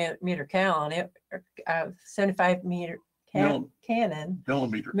 75-meter cannon, 75-meter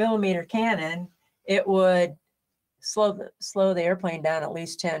millimeter cannon, it would slow the airplane down at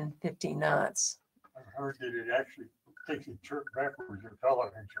least 10, 15 knots. I've heard that it actually takes a jerk backwards, or felt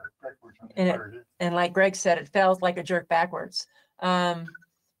like a jerk backwards. And like Gregg said, it felt like a jerk backwards.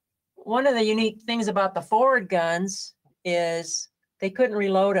 One of the unique things about the forward guns is they couldn't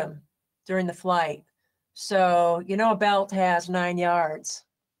reload them during the flight. So, you know, a belt has 9 yards.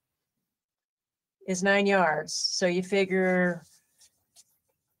 Is 9 yards. So you figure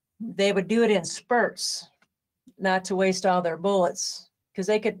they would do it in spurts, not to waste all their bullets. Because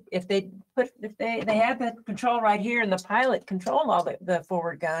they could, if they had the control right here and the pilot controlled all the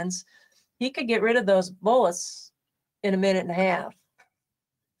forward guns, he could get rid of those bullets in a minute and a half.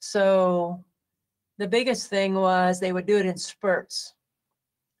 So the biggest thing was they would do it in spurts,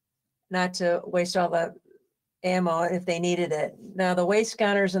 not to waste all the ammo if they needed it. Now the waist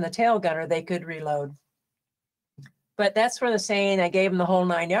gunners and the tail gunner, they could reload. But that's where the saying I gave them the whole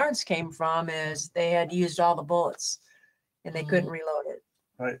 9 yards came from, is they had used all the bullets and they couldn't reload it.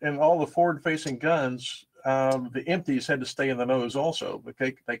 Right, and all the forward-facing guns, the empties had to stay in the nose also, but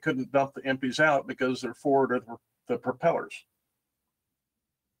they couldn't dump the empties out because they're forward of the propellers.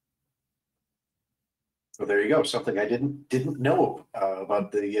 So there you go. Something I didn't know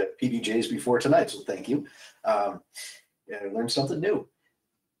about the PBJs before tonight. So thank you. I learned something new.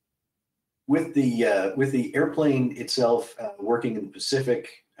 With the airplane itself working in the Pacific,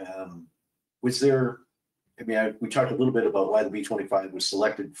 was there? I mean, we talked a little bit about why the B-25 was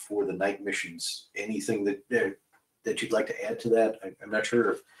selected for the night missions. Anything that you'd like to add to that? I'm not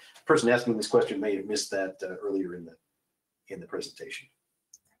sure if the person asking this question may have missed that earlier in the presentation.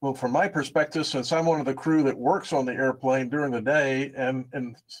 Well, from my perspective, since I'm one of the crew that works on the airplane during the day, and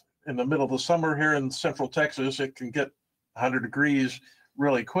in the middle of the summer here in Central Texas, it can get 100 degrees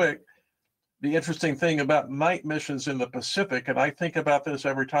really quick. The interesting thing about night missions in the Pacific, and I think about this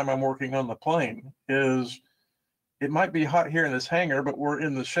every time I'm working on the plane, is it might be hot here in this hangar, but we're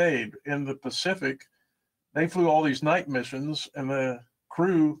in the shade. In the Pacific, they flew all these night missions, and the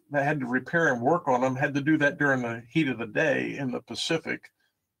crew that had to repair and work on them had to do that during the heat of the day in the Pacific.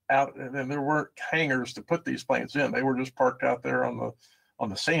 Out, and there weren't hangars to put these planes in. They were just parked out there on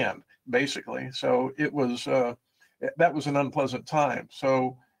the sand, basically. So it was that was an unpleasant time.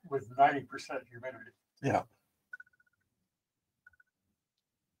 So With 90% humidity. yeah.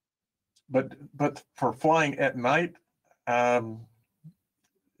 But for flying at night, I'm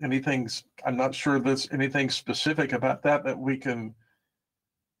not sure there's anything specific about that we can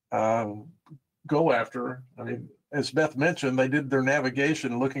go after. I mean, as Beth mentioned, they did their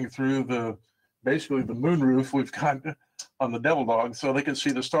navigation looking through basically the moonroof we've got on the Devil Dog, so they could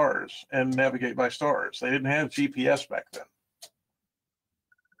see the stars and navigate by stars. They didn't have GPS back then.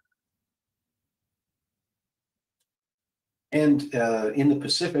 And in the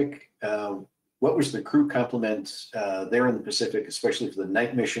Pacific, what was the crew complement there in the Pacific, especially for the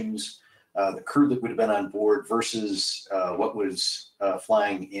night missions, the crew that would have been on board versus what was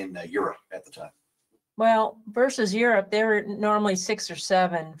flying in Europe at the time? Well, versus Europe, they were normally 6 or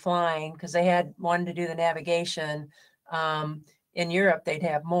 7 flying because they had one to do the navigation. In Europe, they'd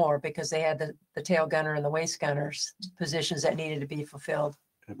have more because they had the tail gunner and the waist gunners, positions that needed to be fulfilled.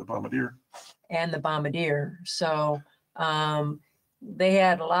 And the bombardier. And the bombardier. So they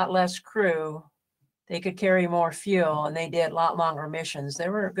had a lot less crew. They could carry more fuel, and they did a lot longer missions.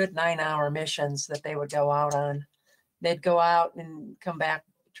 There were good 9-hour missions that they would go out on. They'd go out and come back,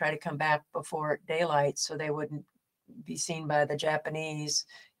 try to come back before daylight so they wouldn't be seen by the Japanese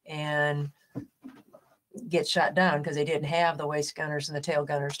and get shot down because they didn't have the waist gunners and the tail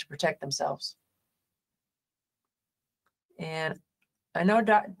gunners to protect themselves. And I know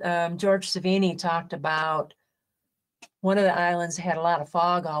George Savini talked about one of the islands had a lot of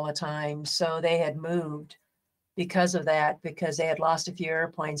fog all the time, so they had moved because of that, because they had lost a few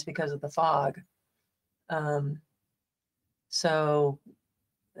airplanes because of the fog. So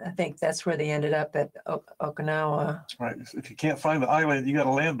I think that's where they ended up at Okinawa. That's right. If you can't find the island you got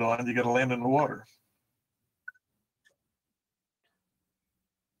to land on, you got to land in the water.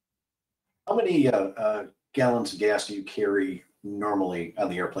 How many gallons of gas do you carry normally on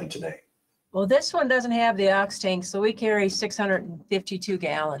the airplane today? Well, this one doesn't have the ox tank, so we carry 652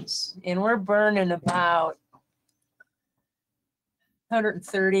 gallons, and we're burning about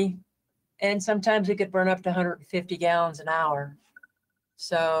 130, and sometimes we could burn up to 150 gallons an hour.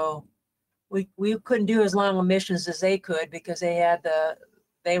 So we couldn't do as long of missions as they could because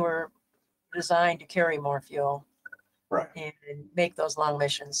they were designed to carry more fuel, right, and make those long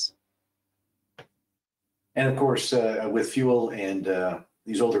missions. And of course, with fuel and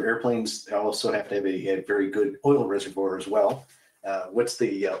these older airplanes also have to have a very good oil reservoir as well. What's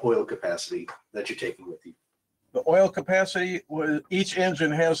the oil capacity that you're taking with you? The oil capacity was, each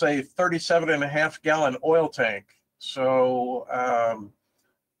engine has a 37.5 gallon oil tank. So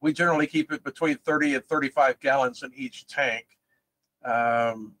we generally keep it between 30 and 35 gallons in each tank.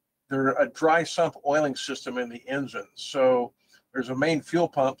 They're a dry sump oiling system in the engine. So there's a main fuel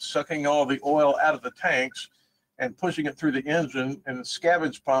pump sucking all the oil out of the tanks and pushing it through the engine, and the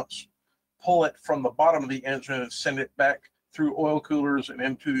scavenge pumps pull it from the bottom of the engine and send it back through oil coolers and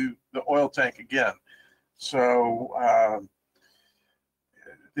into the oil tank again. So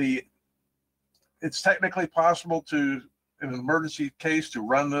it's technically possible to, in an emergency case, to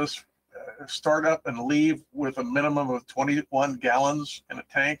run this start up and leave with a minimum of 21 gallons in a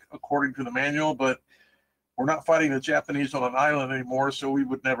tank according to the manual, but we're not fighting the Japanese on an island anymore, so we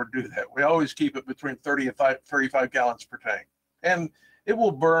would never do that. We always keep it between 30 and 35 gallons per tank. And it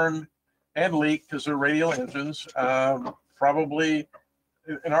will burn and leak because they're radial engines. Probably,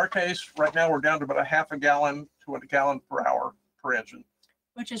 in our case, right now we're down to about a half a gallon to a gallon per hour per engine.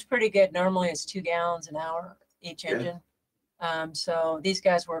 which is pretty good. Normally it's 2 gallons an hour each Yeah. engine. So these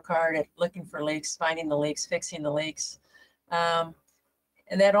guys work hard at looking for leaks, finding the leaks, fixing the leaks. And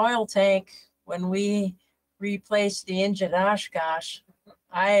that oil tank, when we replaced the engine at Oshkosh,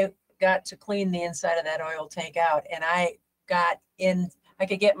 I got to clean the inside of that oil tank out, and I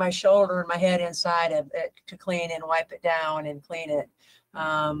could get my shoulder and my head inside of it to clean and wipe it down and clean it.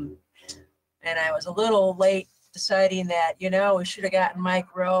 And I was a little late deciding that, we should have gotten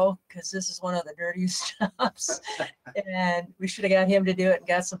Mike Rowe, because this is one of the dirtiest jobs. And we should have got him to do it and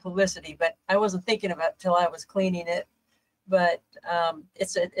got some publicity, but I wasn't thinking about it till I was cleaning it. But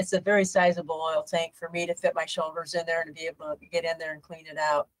it's a very sizable oil tank for me to fit my shoulders in there and to be able to get in there and clean it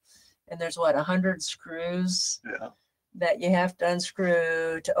out. And there's 100 screws that you have to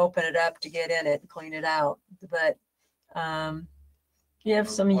unscrew to open it up to get in it and clean it out. But you have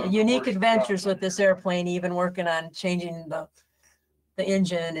some unique adventures with this airplane, even working on changing the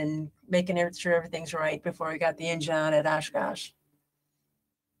engine and making sure everything's right before we got the engine on at Oshkosh.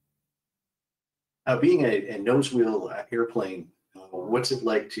 Being a nose wheel airplane, what's it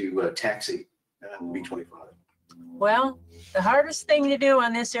like to taxi B-25? Well, the hardest thing to do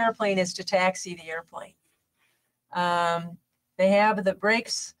on this airplane is to taxi the airplane. They have the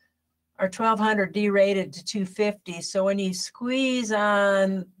brakes are 1200 derated to 250. So when you squeeze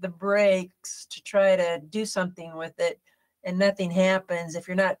on the brakes to try to do something with it and nothing happens, if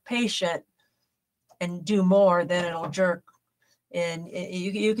you're not patient and do more, then it'll jerk. And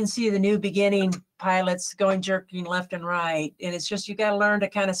you can see the new beginning pilots jerking left and right. And it's just, you got to learn to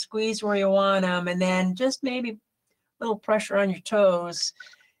kind of squeeze where you want them, and then just maybe a little pressure on your toes,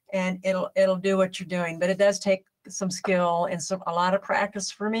 and it'll do what you're doing. But it does take some skill and a lot of practice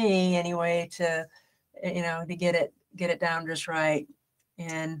for me anyway to get it down just right.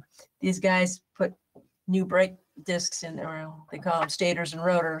 And these guys put new brake discs in there, they call them stators and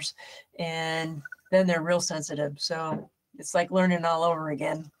rotors, and then they're real sensitive. So it's like learning all over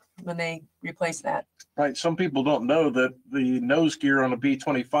again when they replace that. Right. Some people don't know that the nose gear on a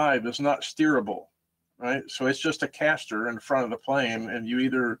B-25 is not steerable, right? So it's just a caster in front of the plane, and you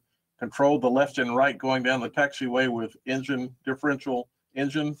either control the left and right going down the taxiway with differential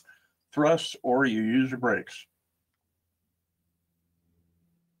engine thrust, or you use your brakes.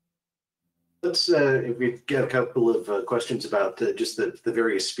 Let's, if we get a couple of questions about just the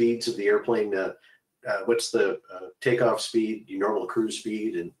various speeds of the airplane. What's the takeoff speed, your normal cruise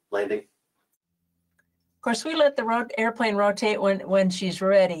speed, and landing? Of course, we let the airplane rotate when she's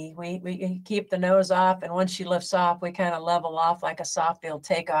ready. We keep the nose off, and once she lifts off, we kind of level off like a soft field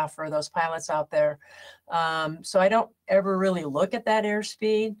takeoff for those pilots out there. So I don't ever really look at that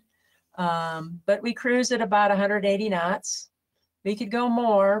airspeed, but we cruise at about 180 knots. We could go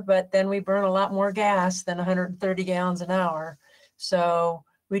more, but then we burn a lot more gas than 130 gallons an hour. So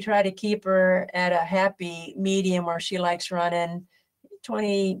we try to keep her at a happy medium where she likes running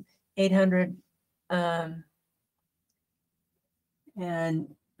 2,800 and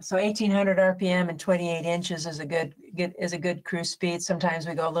so 1,800 RPM and 28 inches is a good cruise speed. Sometimes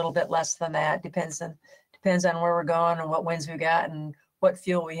we go a little bit less than that. Depends on where we're going and what winds we got and what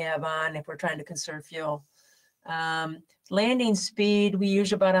fuel we have on, if we're trying to conserve fuel. Landing speed, we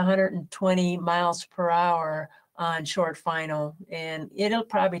use about 120 miles per hour on short final, and it'll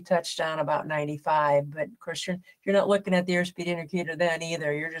probably touch down about 95. But of course, you're not looking at the airspeed indicator then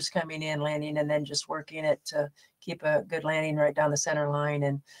either. You're just coming in, landing, and then just working it to keep a good landing right down the center line,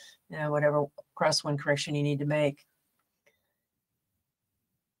 and whatever crosswind correction you need to make.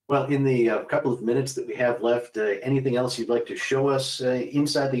 Well, in the couple of minutes that we have left, anything else you'd like to show us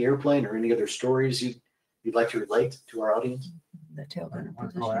inside the airplane, or any other stories you'd like to relate to our audience? The tail gunner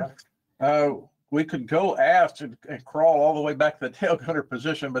position. We could go aft and crawl all the way back to the tail gunner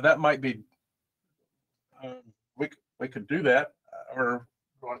position, but that might be, we could do that. Or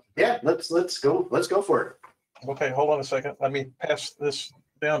yeah, let's go for it. Okay, hold on a second. Let me pass this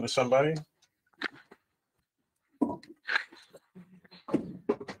down to somebody.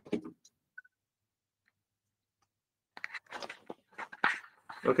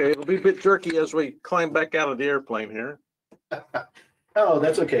 Okay, it'll be a bit jerky as we climb back out of the airplane here. Oh,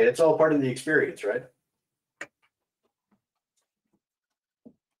 that's okay. It's all part of the experience, right?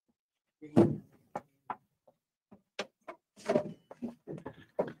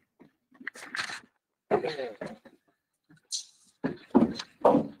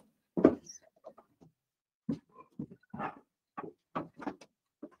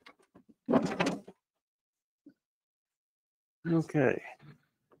 Okay.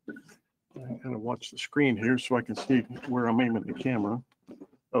 I kind of watch the screen here so I can see where I'm aiming the camera.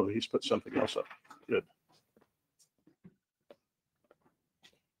 Oh, he's put something else up. Good.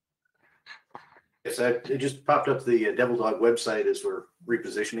 Yes, it just popped up the Devil Dog website as we're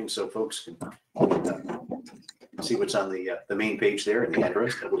repositioning, so folks can see what's on the main page there and the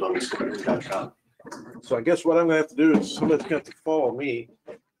address, devildogsquadron.com. So I guess what I'm gonna have to do is somebody's got to follow me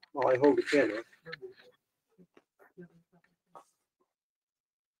while I hold the camera.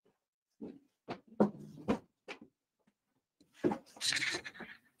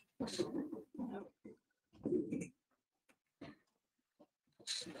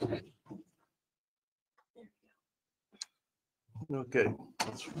 Okay.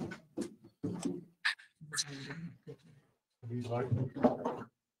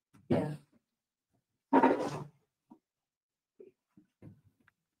 Yeah.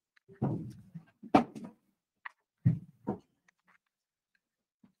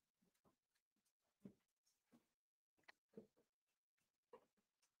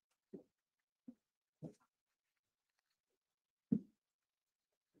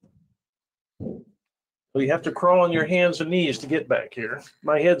 So you have to crawl on your hands and knees to get back here.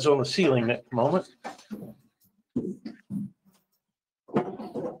 My head's on the ceiling at the moment.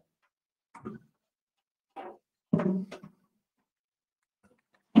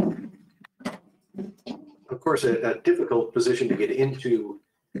 Of course, a difficult position to get into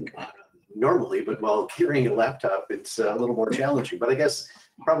normally, but while carrying a laptop, it's a little more challenging. But I guess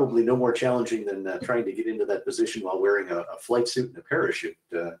probably no more challenging than trying to get into that position while wearing a flight suit and a parachute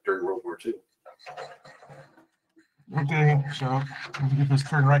during World War II. Okay, so let me get this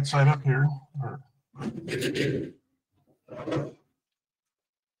turned right side up here.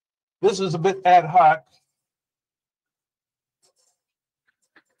 This is a bit ad hoc.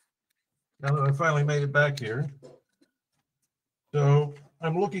 Now that I finally made it back here. So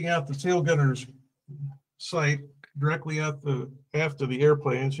I'm looking at the tail gunner's sight directly at the aft of the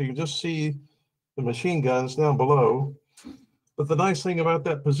airplane, so you can just see the machine guns down below. But the nice thing about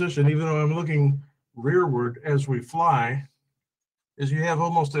that position, even though I'm looking rearward as we fly, is you have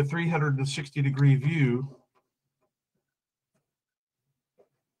almost a 360-degree view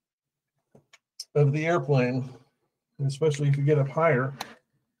of the airplane, especially if you get up higher.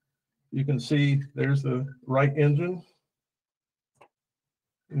 You can see there's the right engine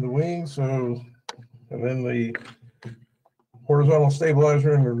in the wing, so, and then the horizontal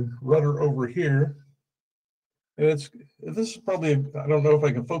stabilizer and the rudder over here. And this is probably, I don't know if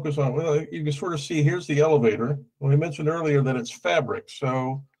I can focus on it. Well, you can sort of see, here's the elevator. Well, I mentioned earlier that it's fabric,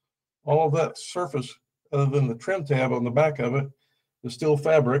 so all of that surface, other than the trim tab on the back of it, is still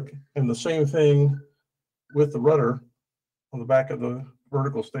fabric, and the same thing with the rudder on the back of the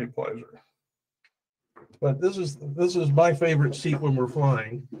vertical stabilizer. But this is my favorite seat when we're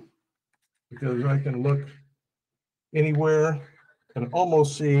flying, because I can look anywhere and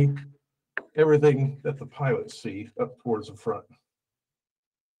almost see everything that the pilots see up towards the front.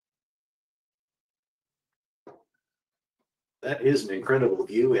 That is an incredible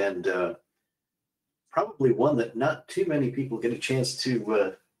view, and probably one that not too many people get a chance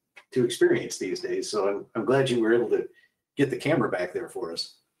to experience these days. So I'm glad you were able to get the camera back there for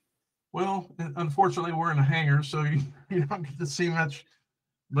us. Well, unfortunately, we're in a hangar, so you don't get to see much.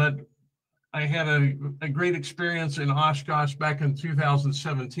 But I had a great experience in Oshkosh back in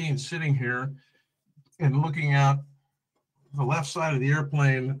 2017, sitting here and looking out the left side of the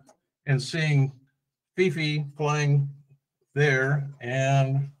airplane and seeing Fifi flying there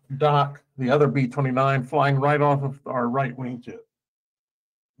and Doc, the other B-29, flying right off of our right wingtip.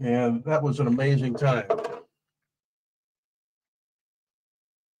 And that was an amazing time.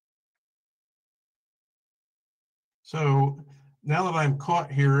 So now that I'm caught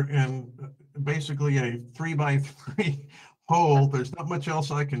here in basically a 3x3 hole, there's not much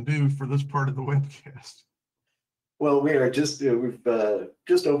else I can do for this part of the webcast. Well, we are just we've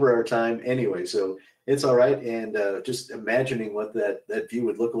just over our time anyway, so it's all right. And just imagining what that view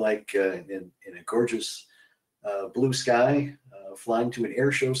would look like in a gorgeous blue sky, flying to an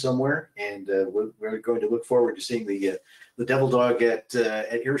air show somewhere, and we're going to look forward to seeing the Devil Dog at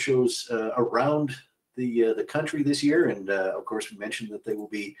air shows around the country this year. And of course, we mentioned that they will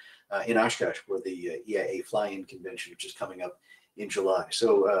be in Oshkosh for the EIA Fly-In Convention, which is coming up in July.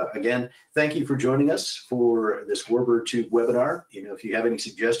 So again, thank you for joining us for this Warbird Tube webinar. If you have any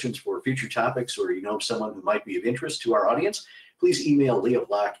suggestions for future topics, or someone who might be of interest to our audience, please email Leah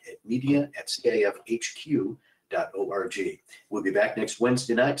Block at media@cafhq.org. We'll be back next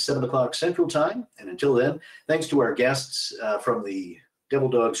Wednesday night, 7 o'clock Central Time. And until then, thanks to our guests from the Devil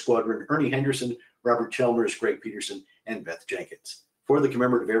Dog Squadron, Earnie Henderson, Robert Chalmers, Gregg Peterson, and Beth Jenkins. For the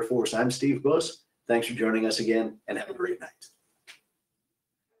Commemorative Air Force, I'm Steve Buss. Thanks for joining us again, and have a great night.